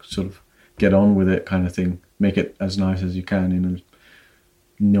 Like, sort of get on with it kind of thing. Make it as nice as you can in a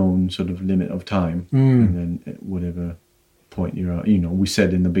known sort of limit of time. And then at whatever point you're at, we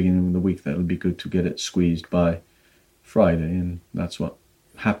said in the beginning of the week that it'll be good to get it squeezed by Friday, and that's what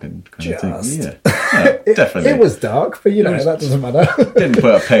happened, kind of thing. Yeah, definitely. It was dark, but that doesn't matter. Didn't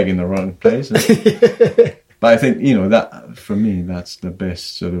put a peg in the wrong place. But I think that for me, that's the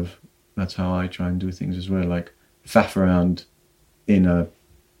best sort of. That's how I try and do things as well. Like faff around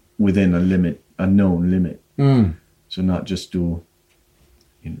within a limit, a known limit. So not just do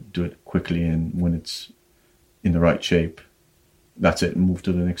it quickly, and when it's in the right shape, that's it, and move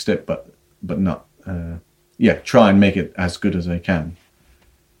to the next step. But not. Try and make it as good as I can,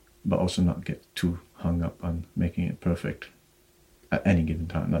 but also not get too hung up on making it perfect at any given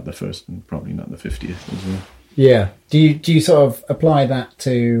time. Not the first, and probably not the 50th as well. Yeah. Do you sort of apply that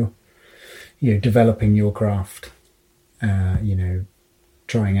to, developing your craft?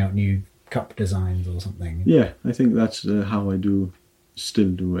 Trying out new cup designs or something. Yeah, I think that's how I still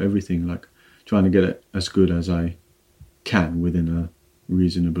do everything. Like trying to get it as good as I can within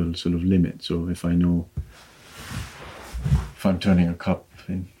reasonable sort of limit. So if I know if I'm turning a cup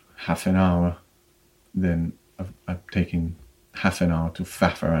in half an hour, then I'm taking half an hour to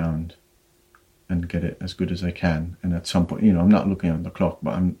faff around and get it as good as I can. And at some point, I'm not looking at the clock,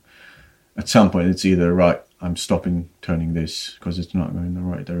 but at some point it's either right, I'm stopping turning this because it's not going in the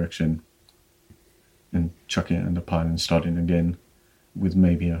right direction, and chucking it in the pile and starting again with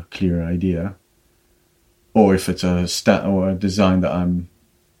maybe a clearer idea. Or if it's a design that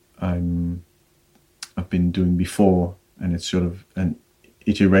I've been doing before, and it's sort of an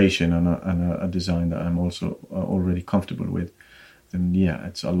iteration on a design that I'm also already comfortable with, then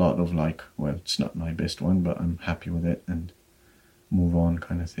it's a lot of like, well, it's not my best one, but I'm happy with it and move on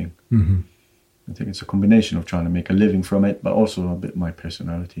kind of thing. Mm-hmm. I think it's a combination of trying to make a living from it, but also a bit my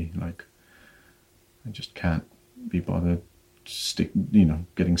personality. Like, I just can't be bothered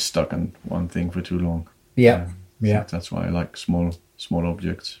getting stuck on one thing for too long. Yeah. So that's why I like small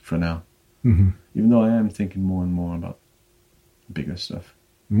objects for now. Mm-hmm. Even though I am thinking more and more about bigger stuff.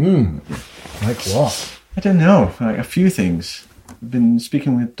 Like what? I don't know. Like a few things. I've been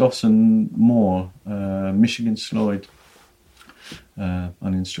speaking with Dawson Moore, Michigan Sloyd, on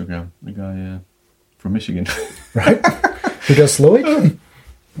Instagram. The guy from Michigan, right? Who does Sloyd?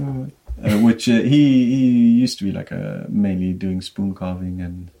 Which he used to be like mainly doing spoon carving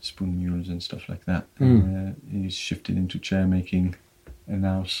and spoon murals and stuff like that. He's shifted into chair making, and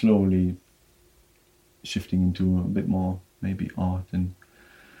now slowly shifting into a bit more maybe art and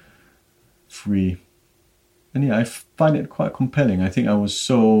free. And I find it quite compelling. I think I was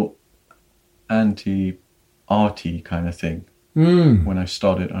so anti-arty kind of thing when I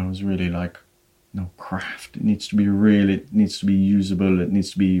started. I was really like, no, craft. It needs to be real. It needs to be usable. It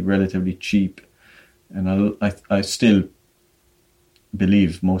needs to be relatively cheap. And I still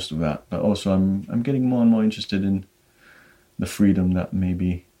believe most of that. But also I'm getting more and more interested in the freedom that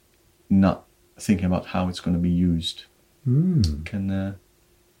maybe not thinking about how it's going to be used can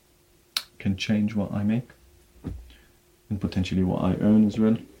change what I make. And potentially what I earn as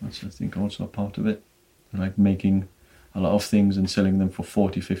well. That's, I think, also a part of it. Like making a lot of things and selling them for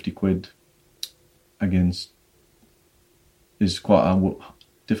 40, 50 quid against is quite a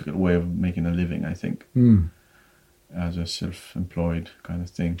difficult way of making a living, I think, as a self-employed kind of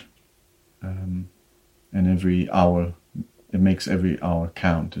thing. And every hour, it makes every hour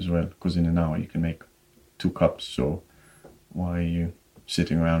count as well, because in an hour you can make 2 cups, so why are you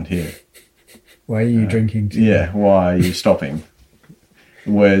sitting around here? Why are you drinking tea? Yeah, why are you stopping?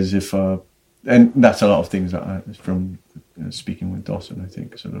 Whereas if, and that's a lot of things that from speaking with Dawson, I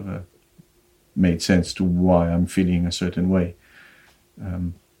think, sort of made sense to why I'm feeling a certain way.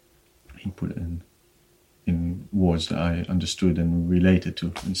 He put it in words that I understood and related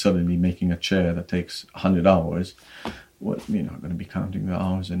to, and suddenly making a chair that takes 100 hours, well, you're not going to be counting the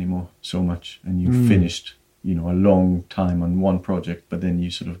hours anymore so much, and you finished, a long time on one project, but then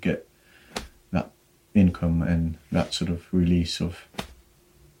you sort of get that income and that sort of release of.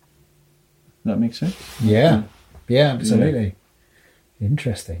 That makes sense? Yeah, absolutely. Yeah.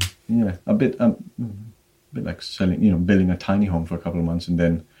 Interesting. Yeah, a bit like selling, building a tiny home for a couple of months and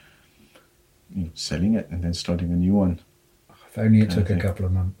then selling it and then starting a new one. If only it took a couple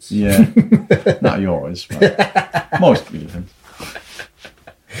of months. Yeah, not yours, but most people.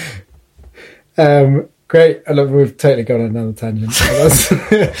 Great. I love. We've totally gone on another tangent.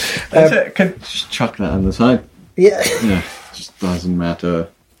 Can just chuck that on the side. Yeah. Yeah, just doesn't matter.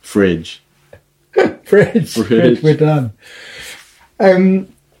 Fridge. Fridge. We're done.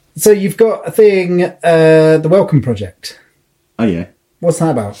 So you've got a thing, the Welcome Project. Oh yeah. What's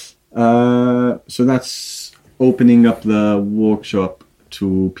that about? So that's opening up the workshop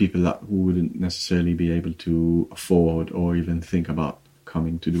to people that who wouldn't necessarily be able to afford or even think about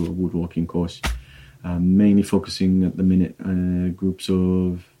coming to do a woodworking course. Mainly focusing at the minute groups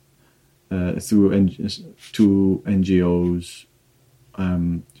of through 2 NGOs,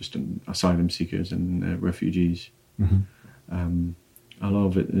 just asylum seekers and refugees. Mm-hmm. A lot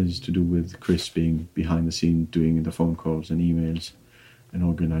of it is to do with Chris being behind the scene, doing the phone calls and emails and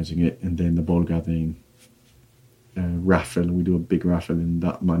organising it, and then the ball gathering raffle. We do a big raffle, and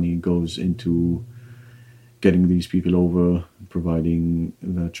that money goes into getting these people over, providing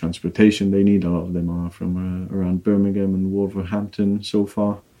the transportation they need. A lot of them are from around Birmingham and Wolverhampton so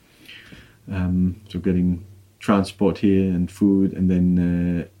far. So getting transport here and food, and then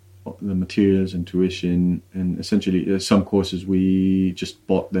the materials and tuition, and essentially some courses we just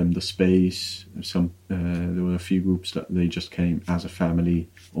bought them the space. Some there were a few groups that they just came as a family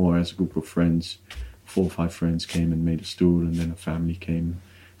or as a group of friends. 4 or 5 friends came and made a stool, and then a family came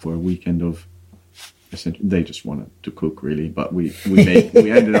for a weekend of essentially, they just wanted to cook really, but we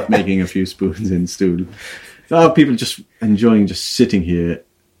ended up making a few spoons in stew. So people just enjoying just sitting here,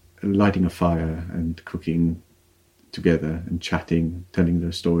 lighting a fire and cooking together and chatting, telling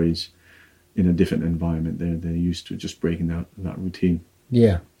their stories in a different environment. They're used to just breaking that routine.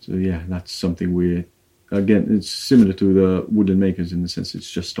 Yeah. So yeah, that's something again, it's similar to the wooden makers in the sense it's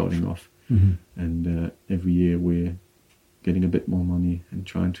just starting off. Mm-hmm. And every year we're getting a bit more money and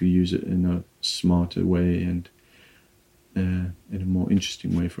trying to use it in a smarter way and in a more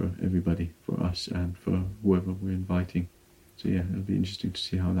interesting way for everybody, for us and for whoever we're inviting. So yeah, it'll be interesting to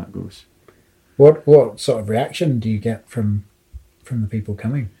see how that goes. What sort of reaction do you get from the people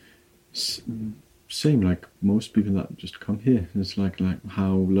coming? Same like most people that just come here. It's like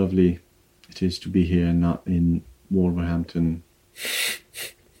how lovely it is to be here and not in Wolverhampton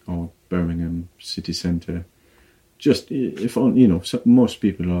or Birmingham city centre. Just if most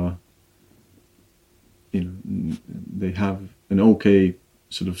people are, they have an okay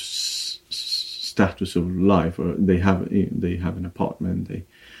sort of status of life, or they have an apartment.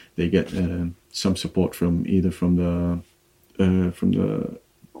 They get some support from either from the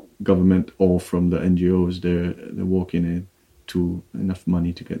government or from the NGOs. They're walking in to enough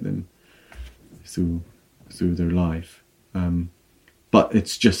money to get them through their life. But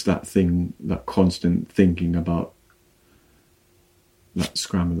it's just that thing, that constant thinking about that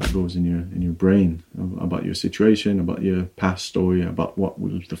scramble that goes in your brain about your situation, about your past story, about what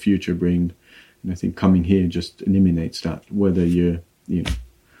will the future bring. And I think coming here just eliminates that, whether you're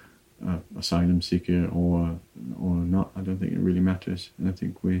asylum seeker or not. I don't think it really matters. And I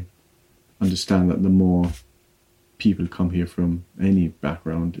think we understand that the more people come here from any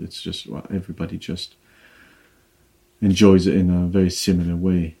background, it's just everybody just enjoys it in a very similar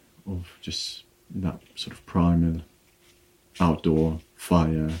way of just that sort of primal outdoor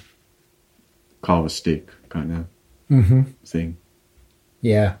fire, carve a stick kind of thing.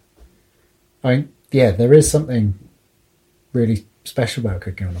 Yeah. There is something really special about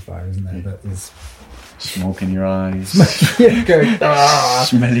cooking on a fire, isn't there? That is smoke in your eyes, going,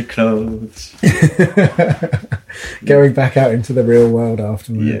 smelly clothes, going back out into the real world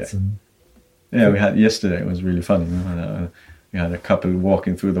afterwards. Yeah, we had yesterday. It was really funny. We had a couple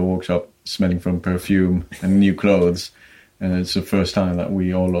walking through the workshop, smelling from perfume and new clothes, and it's the first time that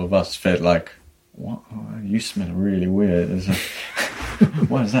all of us felt like, "What? Oh, you smell really weird."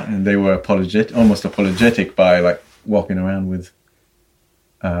 What is that? And they were almost apologetic by like walking around with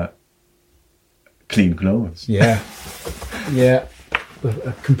clean clothes. Yeah, yeah,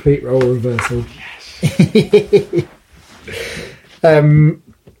 a complete role reversal. Yes.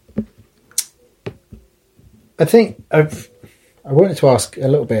 I think I wanted to ask a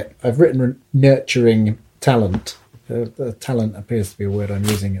little bit. I've written nurturing talent. The talent appears to be a word I'm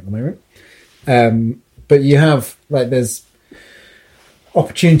using at the moment. But you have there's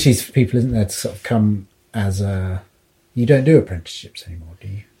opportunities for people, isn't there, to sort of come as you don't do apprenticeships anymore, do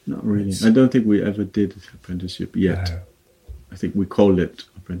you? Not really. I don't think we ever did apprenticeship yet. No. I think we called it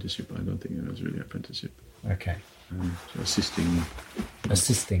apprenticeship, but I don't think it was really apprenticeship. Okay. So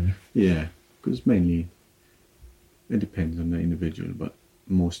assisting. Yeah, because mainly it depends on the individual, but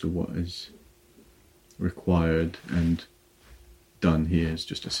most of what is required and done here is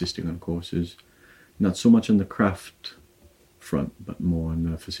just assisting on courses. Not so much on the craft front, but more on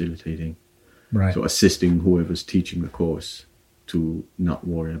the facilitating. Right. So assisting whoever's teaching the course to not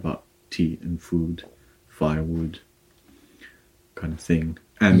worry about tea and food, firewood, kind of thing.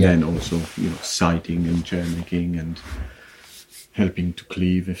 And then also, sighting and chair making and helping to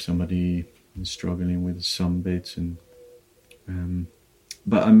cleave if somebody is struggling with some bits. And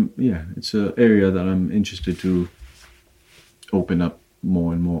but it's an area that I'm interested to open up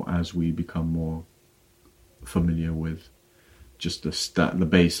more and more as we become more familiar with just the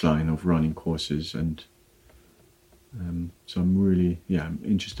baseline of running courses. And so I'm really I'm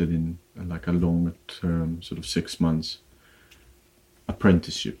interested in like a longer term, sort of 6 months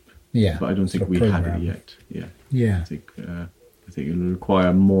apprenticeship. Yeah, but I don't think we had it yet. Yeah. I think it'll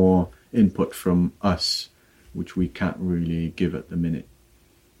require more input from us, which we can't really give at the minute.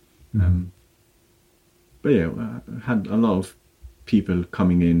 But I had a lot of people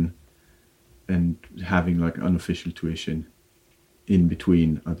coming in and having like unofficial tuition in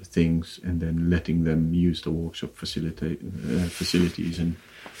between other things, and then letting them use the workshop facilities and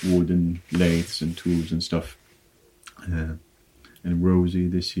wooden lathes and tools and stuff. And Rosie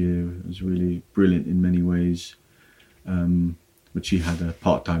this year was really brilliant in many ways, but she had a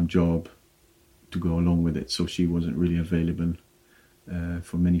part-time job to go along with it, so she wasn't really available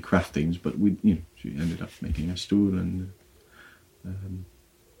for many craftings. But she ended up making a stool and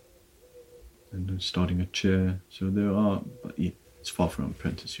and starting a chair. So there are, but it's far from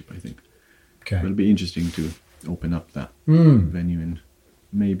apprenticeship, I think. Okay. But it'll be interesting to open up that venue in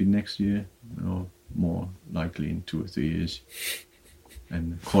maybe next year, or more likely in 2 or 3 years,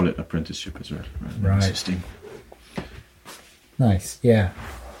 and call it apprenticeship as well, right? Assisting. Nice, yeah.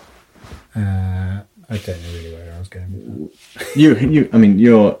 I don't know really where I was going with that. You. I mean,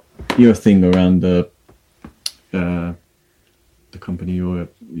 your thing around the company you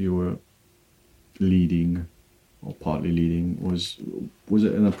were leading, or partly leading, was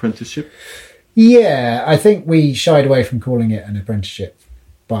it an apprenticeship? Yeah, I think we shied away from calling it an apprenticeship,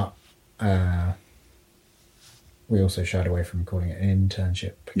 but we also shied away from calling it an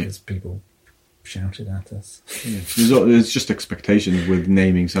internship because people shouted at us. Yeah. There's just expectations with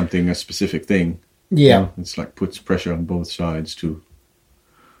naming something a specific thing. Yeah. You know, it's like puts pressure on both sides too.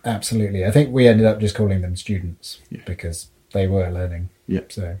 Absolutely. I think we ended up just calling them students because they were learning. Yeah.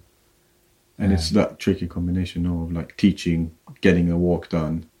 So, and it's that tricky combination of like teaching, getting the work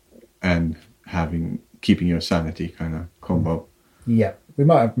done, and keeping your sanity kind of combo. Yeah. We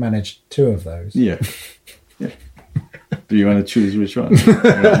might have managed 2 of those. Yeah. Yeah. Do you want to choose which one? You know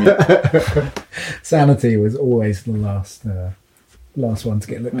what I mean? Sanity was always the last one to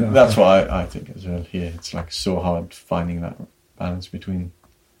get looked after. That's what I think as well here. It's like so hard finding that balance between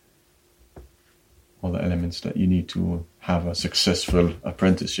all the elements that you need to have a successful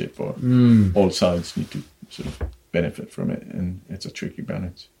apprenticeship, or all sides need to sort of benefit from it, and it's a tricky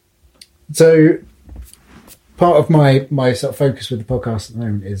balance. So part of my sort of focus with the podcast at the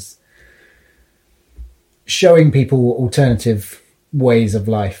moment is showing people alternative ways of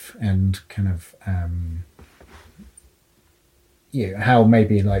life, and kind of how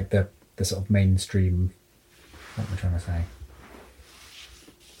maybe like the sort of mainstream, what am I trying to say?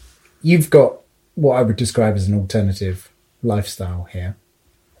 You've got what I would describe as an alternative lifestyle here.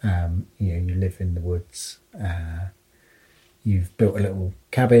 You live in the woods. You've built a little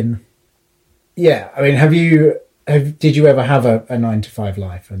cabin. Yeah, I mean, did you ever have a 9-to-5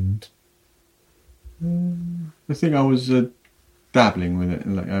 life? And I think I was dabbling with it.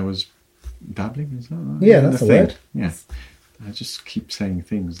 Like I was dabbling. Is that right? Yeah, that's the word. Yeah, I just keep saying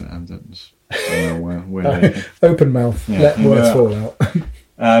things that I don't know where they... Open mouth. Yeah. Let words fall out.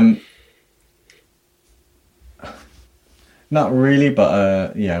 Not really, but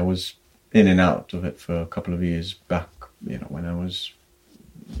I was in and out of it for a couple of years back. When I was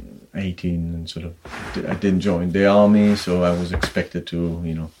 18, and sort of I didn't join the army, so I was expected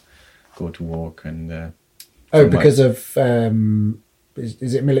to go to work and. Because of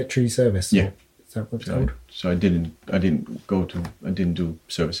is it military service? Yeah, is that what it's called? So I didn't do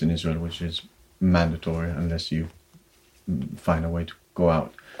service in Israel, which is mandatory unless you find a way to go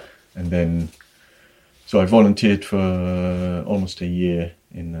out, and then. So I volunteered for almost a year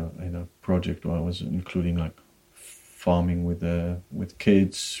in a project where I was including like farming with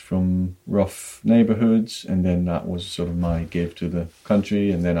kids from rough neighborhoods, and then that was sort of my gift to the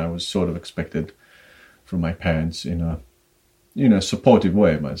country, and then I was sort of expected from my parents in a supportive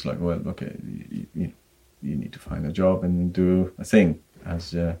way, but it's like, well, okay, you need to find a job and do a thing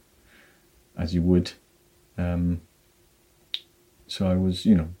as you would. So I was,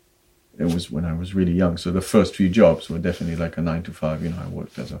 it was when I was really young. So the first few jobs were definitely like a 9-to-5. I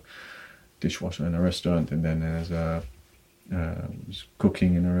worked as a dishwasher in a restaurant, and then as was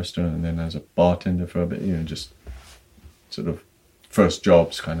cooking in a restaurant, and then as a bartender for a bit. Just sort of first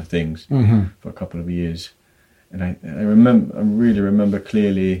jobs kind of things for a couple of years. And I really remember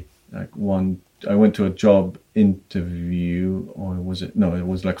clearly, like I went to a job interview, or was it? No, it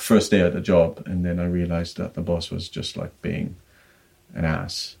was like first day at the job, and then I realized that the boss was just like being an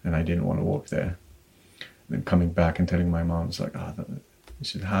ass, and I didn't want to work there. And then coming back and telling my mom, it's like,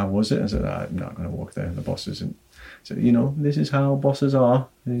 she said, how was it? I said, I'm not going to work there. And the boss isn't. I said, this is how bosses are.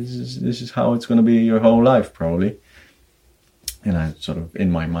 This is how it's going to be your whole life, probably. And I sort of, in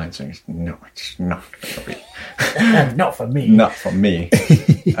my mind, saying, no, it's not going to be. Not for me. Not for me.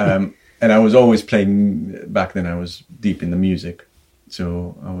 And I was always playing, back then I was deep in the music.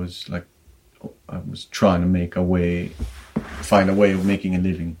 So I was trying to find a way of making a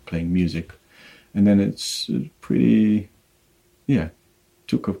living playing music. And then it's pretty,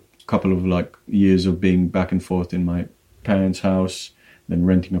 took a couple of like years of being back and forth in my parents' house, then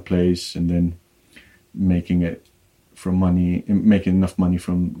renting a place, and then making it from money, making enough money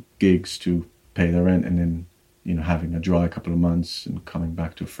from gigs to pay the rent, and then having a dry couple of months and coming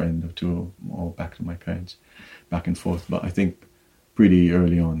back to a friend or two, or back to my parents, back and forth. But I think pretty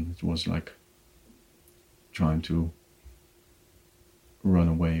early on it was like trying to run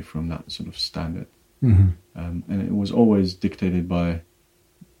away from that sort of standard. And it was always dictated by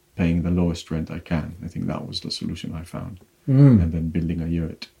paying the lowest rent I can. I think that was the solution I found. And then building a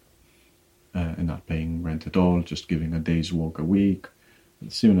yurt and not paying rent at all, just giving a day's walk a week.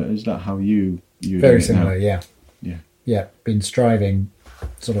 Sooner, is that how you very similar? Yeah. Been striving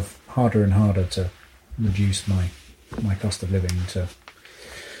sort of harder and harder to reduce my cost of living to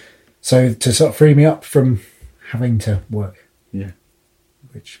sort of free me up from having to work. Yeah,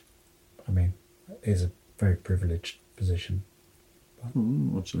 which I mean is a very privileged position.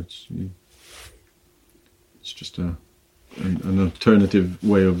 Also, it's just an alternative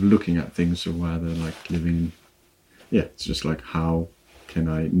way of looking at things. So rather like living, it's just like, how can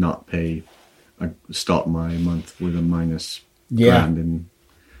I not pay? I start my month with a minus grand in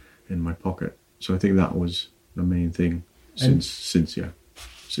my pocket. So I think that was the main thing since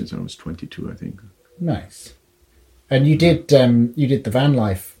I was 22, I think. Nice. And you did the van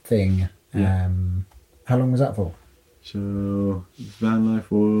life thing. Yeah. How long was that for? So van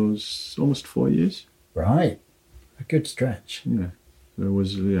life was almost 4 years. Right. A good stretch. Yeah. There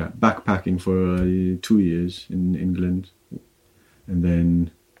was backpacking for 2 years in England, and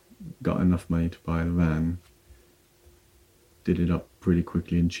then got enough money to buy the van, did it up pretty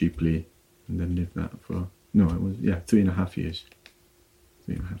quickly and cheaply, and then lived that for 3.5 years.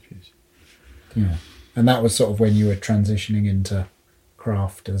 3.5 years. Yeah. And that was sort of when you were transitioning into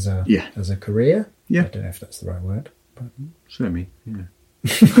craft as a career? Yeah. I don't know if that's the right word. But... Certainly, yeah.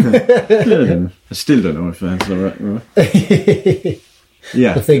 I still don't know if that's the right word.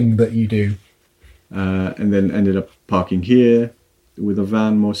 Yeah. The thing that you do. And then ended up parking here with a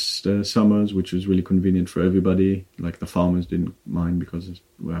van most summers, which was really convenient for everybody. Like the farmers didn't mind because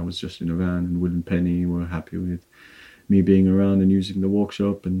I was just in a van, and Will and Penny were happy with me being around and using the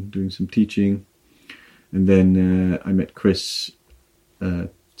workshop and doing some teaching. And then I met Chris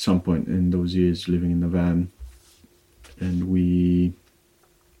at some point in those years living in the van, and we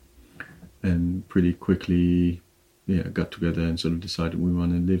pretty quickly got together and sort of decided we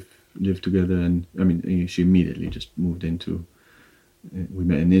want to live together. And I mean, she immediately just moved into, we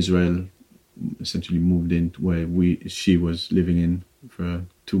met in Israel, essentially moved in where she was living in for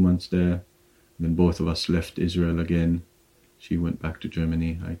 2 months there, and then both of us left Israel again. She went back to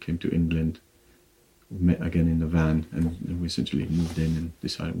Germany, I came to England. We met again in the van, and we essentially moved in and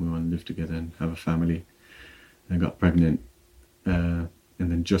decided we want to live together and have a family. I got pregnant, and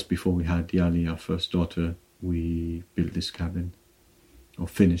then just before we had Yali, our first daughter, we built this cabin, or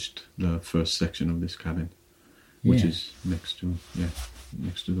finished the first section of this cabin, which is next to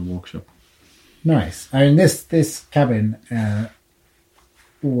the workshop. Nice. I mean, this cabin,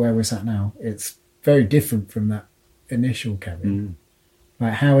 where we're at now, it's very different from that initial cabin.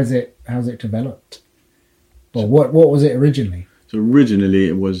 Like, how is it developed? Well, what was it originally? So originally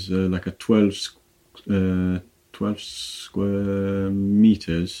it was like a 12 square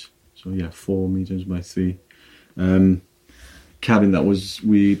meters. So 4 meters by 3 cabin that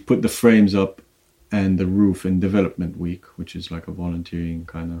we put the frames up and the roof in development week, which is like a volunteering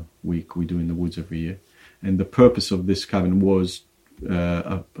kind of week we do in the woods every year. And the purpose of this cabin was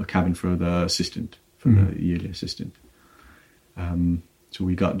a cabin for the assistant, for the yearly assistant. So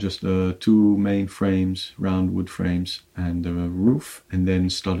we got just 2 main frames, round wood frames, and a roof, and then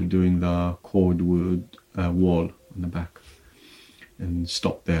started doing the cord wood wall on the back, and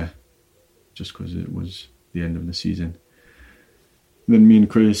stopped there just because it was the end of the season. Then me and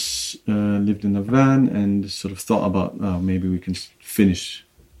Chris lived in the van and sort of thought about, maybe we can finish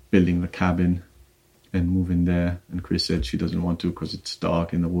building the cabin and move in there. And Chris said she doesn't want to because it's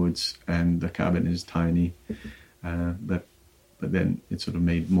dark in the woods and the cabin is tiny. But then it sort of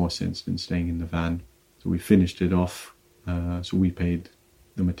made more sense than staying in the van. So we finished it off. So we paid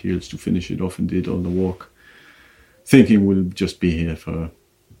the materials to finish it off and did all the work, thinking we'll just be here for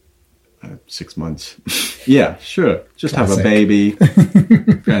 6 months. Yeah, sure. Just Classic. Have a baby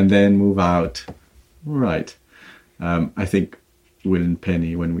and then move out. Right. I think Will and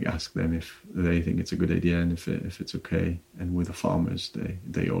Penny, when we ask them if they think it's a good idea and if it's okay, and with the farmers,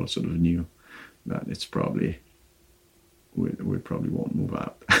 they all sort of knew that it's probably... We probably won't move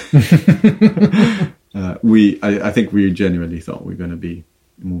out. I think we genuinely thought we were going to be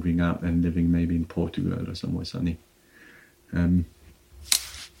moving out and living maybe in Portugal or somewhere sunny.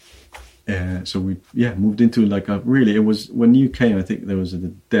 So we moved into like it was when you came. I think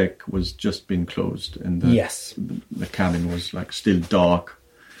the deck was just being closed and the cabin was like still dark.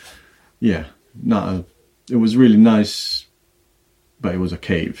 Yeah, it was really nice, but it was a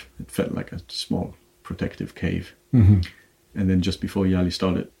cave. It felt like a small protective cave. Mm-hmm. And then just before Yali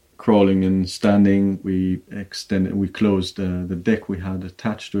started crawling and standing, we closed the deck we had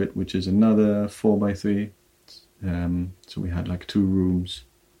attached to it, which is another 4x3. So we had like 2 rooms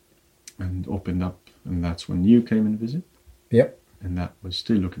and opened up, and that's when you came and visit. Yep. And that was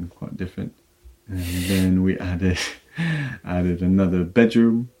still looking quite different. And then we added another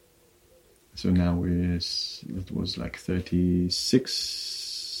bedroom. So now it was like 36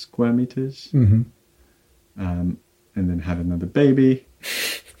 square meters. Mm-hmm. And then had another baby.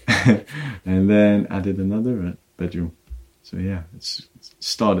 And then added another bedroom. So yeah, it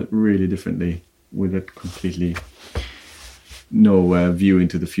started really differently with a completely no view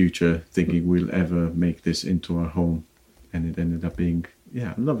into the future, thinking we'll ever make this into our home. And it ended up being,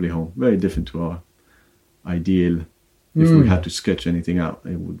 a lovely home. Very different to our ideal. If we had to sketch anything out,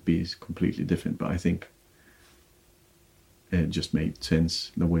 it would be completely different. But I think it just made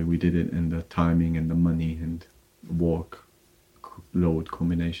sense the way we did it, and the timing and the money and work load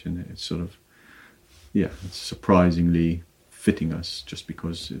combination. It's sort of, it's surprisingly fitting us, just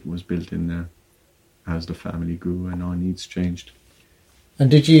because it was built in there as the family grew and our needs changed.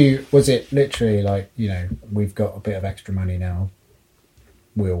 And was it literally like, we've got a bit of extra money now,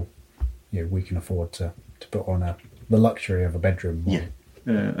 we can afford to put on the luxury of a bedroom?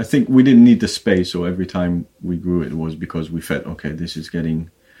 I think we didn't need the space, so every time we grew it was because we felt, okay, this is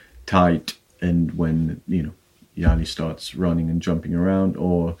getting tight. And when, Yali starts running and jumping around,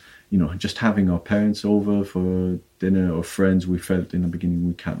 or, just having our parents over for dinner or friends, we felt in the beginning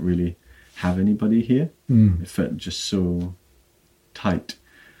we can't really have anybody here. It felt just so tight.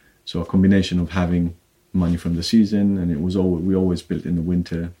 So a combination of having money from the season, and we always built in the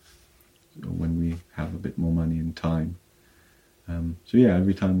winter, so when we have a bit more money and time.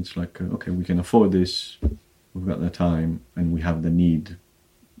 Every time it's like, okay, we can afford this, we've got the time, and we have the need,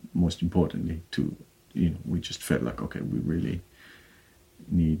 most importantly, to, we just felt like, okay, we really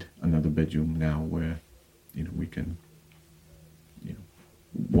need another bedroom now where, we can,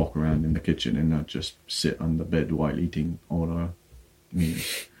 walk around in the kitchen and not just sit on the bed while eating all our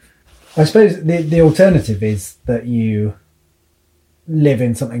meals. I suppose the alternative is that you live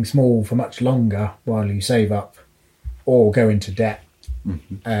in something small for much longer while you save up or go into debt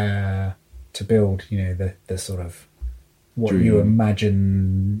to build, the sort of what Dream. you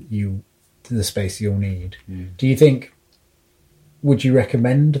imagine the space you'll need. Yeah. Do you think, would you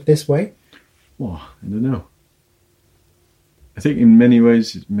recommend this way? Well, I don't know. I think in many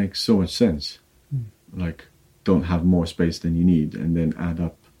ways it makes so much sense. Like, don't have more space than you need, and then add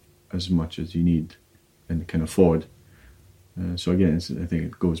up as much as you need and can afford. So again, I think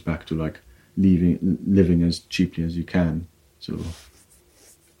it goes back to like living as cheaply as you can. So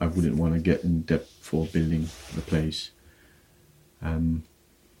I wouldn't want to get in debt for building the place.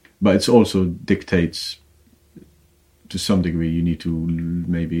 But it also dictates, to some degree, you need to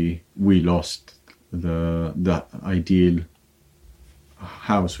we lost the ideal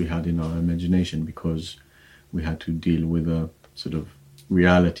house we had in our imagination, because we had to deal with a sort of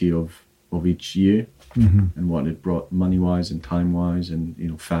reality of each year and what it brought money-wise and time-wise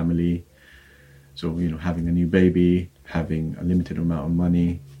and, family. So, having a new baby, having a limited amount of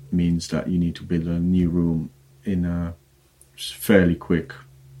money means that you need to build a new room in a fairly quick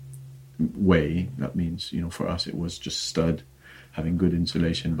way. That means, for us it was just stud, having good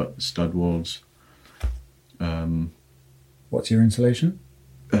insulation, but the stud walls. What's your insulation?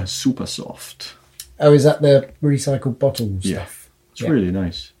 Super soft. Oh, is that the recycled bottle stuff? It's really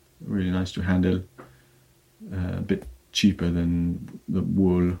nice. Really nice to handle. A bit cheaper than the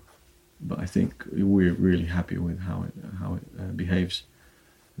wool, but I think we're really happy with how it behaves.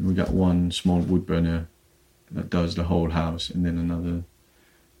 And we got one small wood burner that does the whole house, and then another.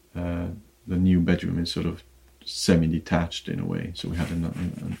 The new bedroom is sort of semi-detached in a way, so we had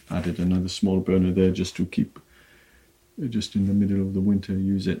added another small burner there just to keep, just in the middle of the winter,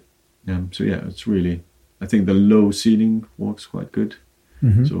 use it. It's really, I think the low ceiling works quite good.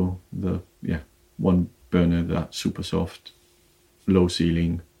 So one burner, that super soft, low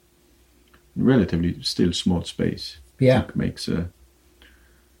ceiling, relatively still small space. I think makes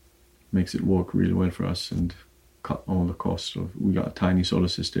it work really well for us and cut all the costs of. We got a tiny solar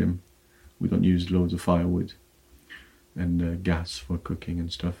system. We don't use loads of firewood and gas for cooking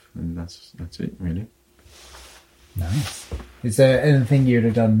and stuff, and that's it really. Nice. Is there anything you'd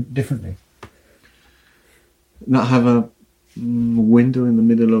have done differently? Not have a window in the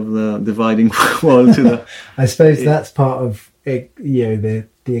middle of the dividing wall to the. I suppose that's part of it, the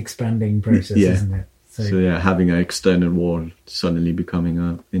expanding process, isn't it? So having an external wall suddenly becoming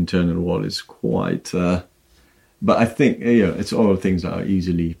an internal wall is quite. But I think it's all things that are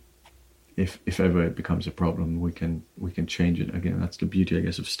easily, if ever it becomes a problem, we can change it again. That's the beauty, I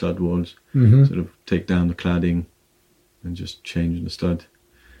guess, of stud walls. Sort of take down the cladding and just change the stud.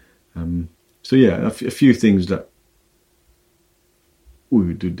 A few things that we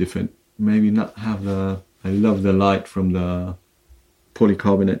would do maybe not have I love the light from the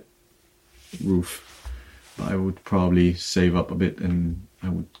polycarbonate roof, but I would probably save up a bit and I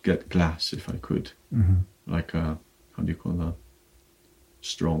would get glass if I could. Like how do you call that?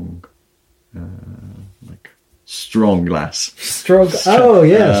 Strong glass. Strong. Oh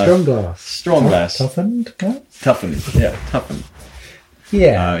yeah, strong glass. Strong glass. Toughened glass. Toughened.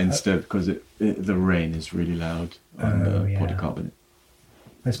 Yeah. Instead, because the rain is really loud on the polycarbonate.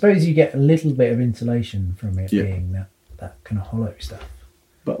 I suppose you get a little bit of insulation from it being that kind of hollow stuff.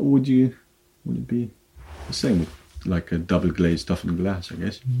 But would it be the same with like a double glazed toughened glass, I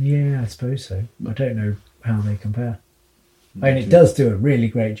guess? Yeah, I suppose so. I don't know how they compare. I mean, it does do a really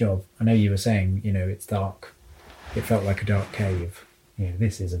great job. I know you were saying, it's dark. It felt like a dark cave.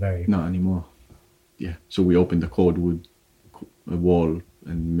 This is a very... Not anymore. Yeah, so we opened the cordwood wall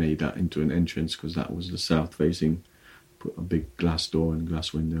and made that into an entrance because that was the south facing. Put a big glass door and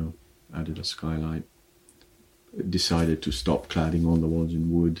glass window, added a skylight. Decided to stop cladding all the walls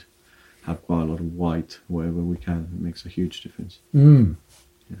in wood, have quite a lot of white wherever we can. It makes a huge difference. Yeah,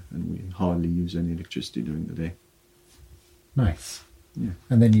 and we hardly use any electricity during the day. Nice. Yeah.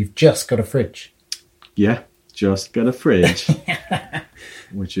 And then you've just got a fridge. Yeah, just got a fridge.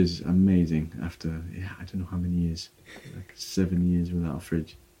 Which is amazing after, I don't know how many years. Like 7 years without a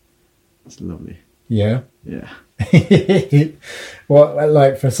fridge. It's lovely. Yeah? Yeah. Well,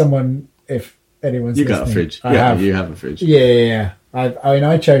 like for someone, if anyone's You listening, got a fridge. You have a fridge. Yeah.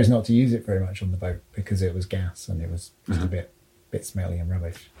 I chose not to use it very much on the boat because it was gas and it was just a bit smelly and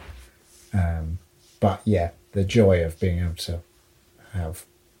rubbish. But yeah, the joy of being able to have...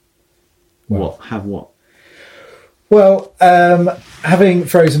 Have what? Well, having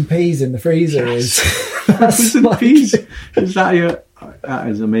frozen peas in the freezer is... Frozen peas? That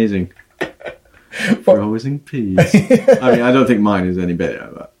is amazing. Frozen peas. I mean, I don't think mine is any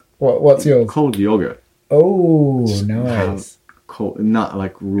better. But what's yours? Cold yogurt. Oh, nice. Cold, not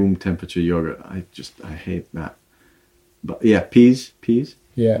like room temperature yogurt. I hate that. But yeah, peas.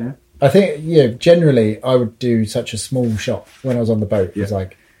 Yeah. I think, generally I would do such a small shot when I was on the boat. It's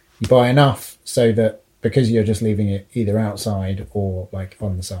like you buy enough so that because you're just leaving it either outside or like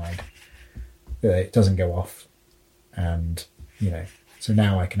on the side, it doesn't go off. And, so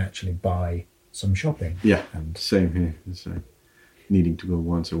now I can actually buy some shopping. Yeah, and same here. It's like needing to go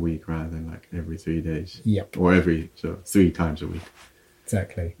once a week rather than like every 3 days. Yep. Or 3 times a week.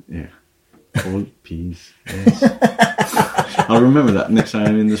 Exactly. Yeah. Cold peas. Yes. I'll remember that next time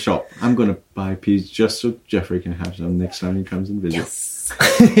I'm in the shop. I'm going to buy peas just so Jeffrey can have some next time he comes and visits.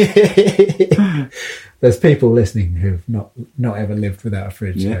 Yes. There's people listening who've not ever lived without a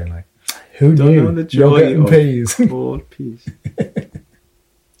fridge. Going like, who don't knew? Know the joy of peas. Cold peas.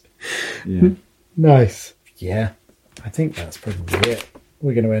 Yeah. Nice. Yeah. I think that's probably it.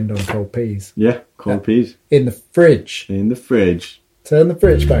 We're going to end on cold peas. Yeah, cold peas. In the fridge. In the fridge. Turn the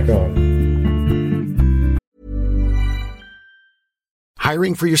fridge back on.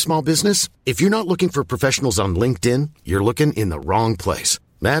 Hiring for your small business? If you're not looking for professionals on LinkedIn, you're looking in the wrong place.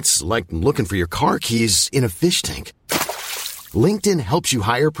 That's like looking for your car keys in a fish tank. LinkedIn helps you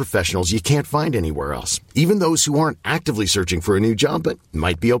hire professionals you can't find anywhere else, even those who aren't actively searching for a new job but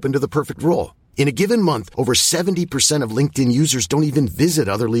might be open to the perfect role. In a given month, over 70% of LinkedIn users don't even visit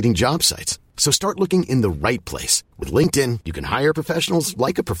other leading job sites. So start looking in the right place. With LinkedIn, you can hire professionals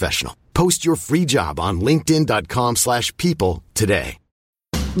like a professional. Post your free job on linkedin.com/people today.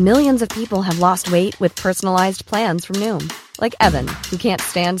 Millions of people have lost weight with personalized plans from Noom. Like Evan, who can't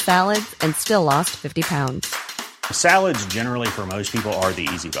stand salads and still lost 50 pounds. Salads generally for most people are the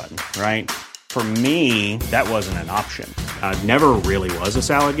easy button, right? For me, that wasn't an option. I never really was a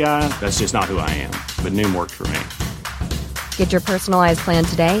salad guy. That's just not who I am. But Noom worked for me. Get your personalized plan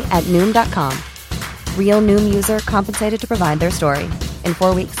today at Noom.com. Real Noom user compensated to provide their story. In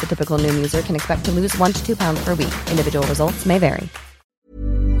 4 weeks, the typical Noom user can expect to lose 1 to 2 pounds per week. Individual results may vary.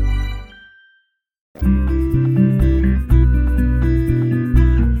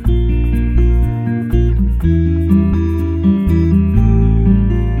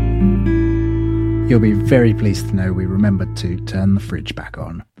 You'll be very pleased to know we remembered to turn the fridge back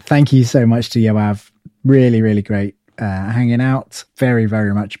on. Thank you so much to Yoav. Really, really great hanging out. Very,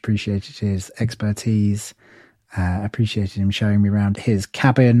 very much appreciated his expertise. Appreciated him showing me around his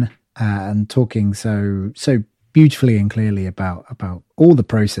cabin and talking so beautifully and clearly about all the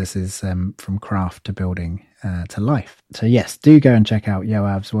processes from craft to building to life. So yes, do go and check out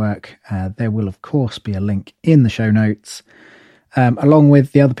Yoav's work. There will of course be a link in the show notes. Along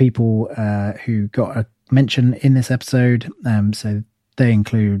with the other people who got a mention in this episode. So they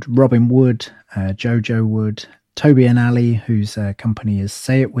include Robin Wood, Jojo Wood, Toby and Ali, whose company is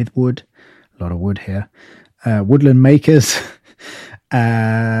Say It With Wood, lot of wood here. Woodland Makers,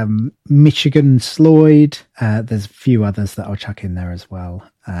 Michigan Sloyd. There's a few others that I'll chuck in there as well.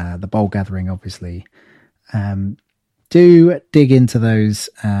 The Bowl Gathering, obviously. Do dig into those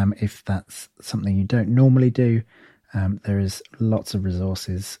if that's something you don't normally do. There is lots of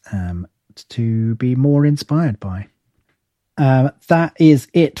resources to be more inspired by. That is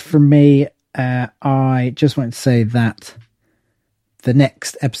it from me. I just want to say that the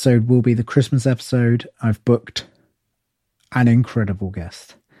next episode will be the Christmas episode. I've booked an incredible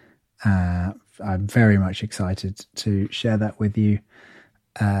guest. I'm very much excited to share that with you.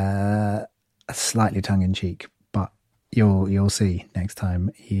 Slightly tongue-in-cheek, but you'll see next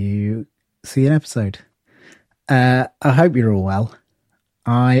time you see an episode. I hope you're all well.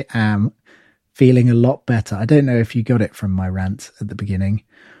 I am feeling a lot better. I don't know if you got it from my rant at the beginning,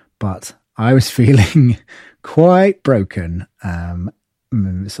 but I was feeling quite broken,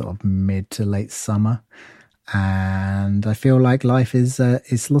 sort of mid to late summer, and I feel like life is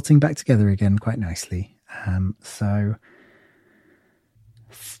slotting back together again quite nicely. So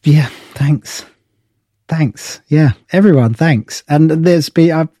yeah, thanks. Yeah, everyone, thanks. And do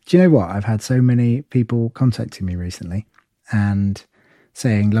you know what? I've had so many people contacting me recently and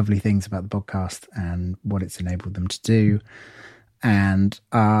saying lovely things about the podcast and what it's enabled them to do. And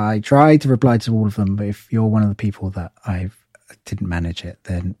I try to reply to all of them, but if you're one of the people that I didn't manage it,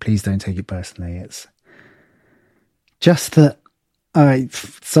 then please don't take it personally. It's just that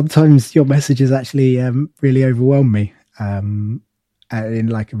sometimes your messages actually really overwhelm me in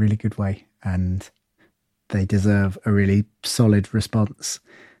like a really good way, and they deserve a really solid response.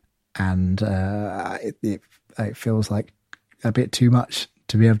 And it feels like a bit too much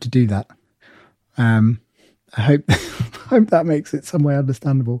to be able to do that. I hope that makes it some way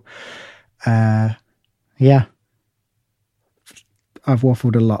understandable. Yeah, I've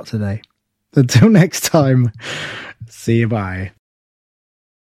waffled a lot today. Until next time, see you, bye.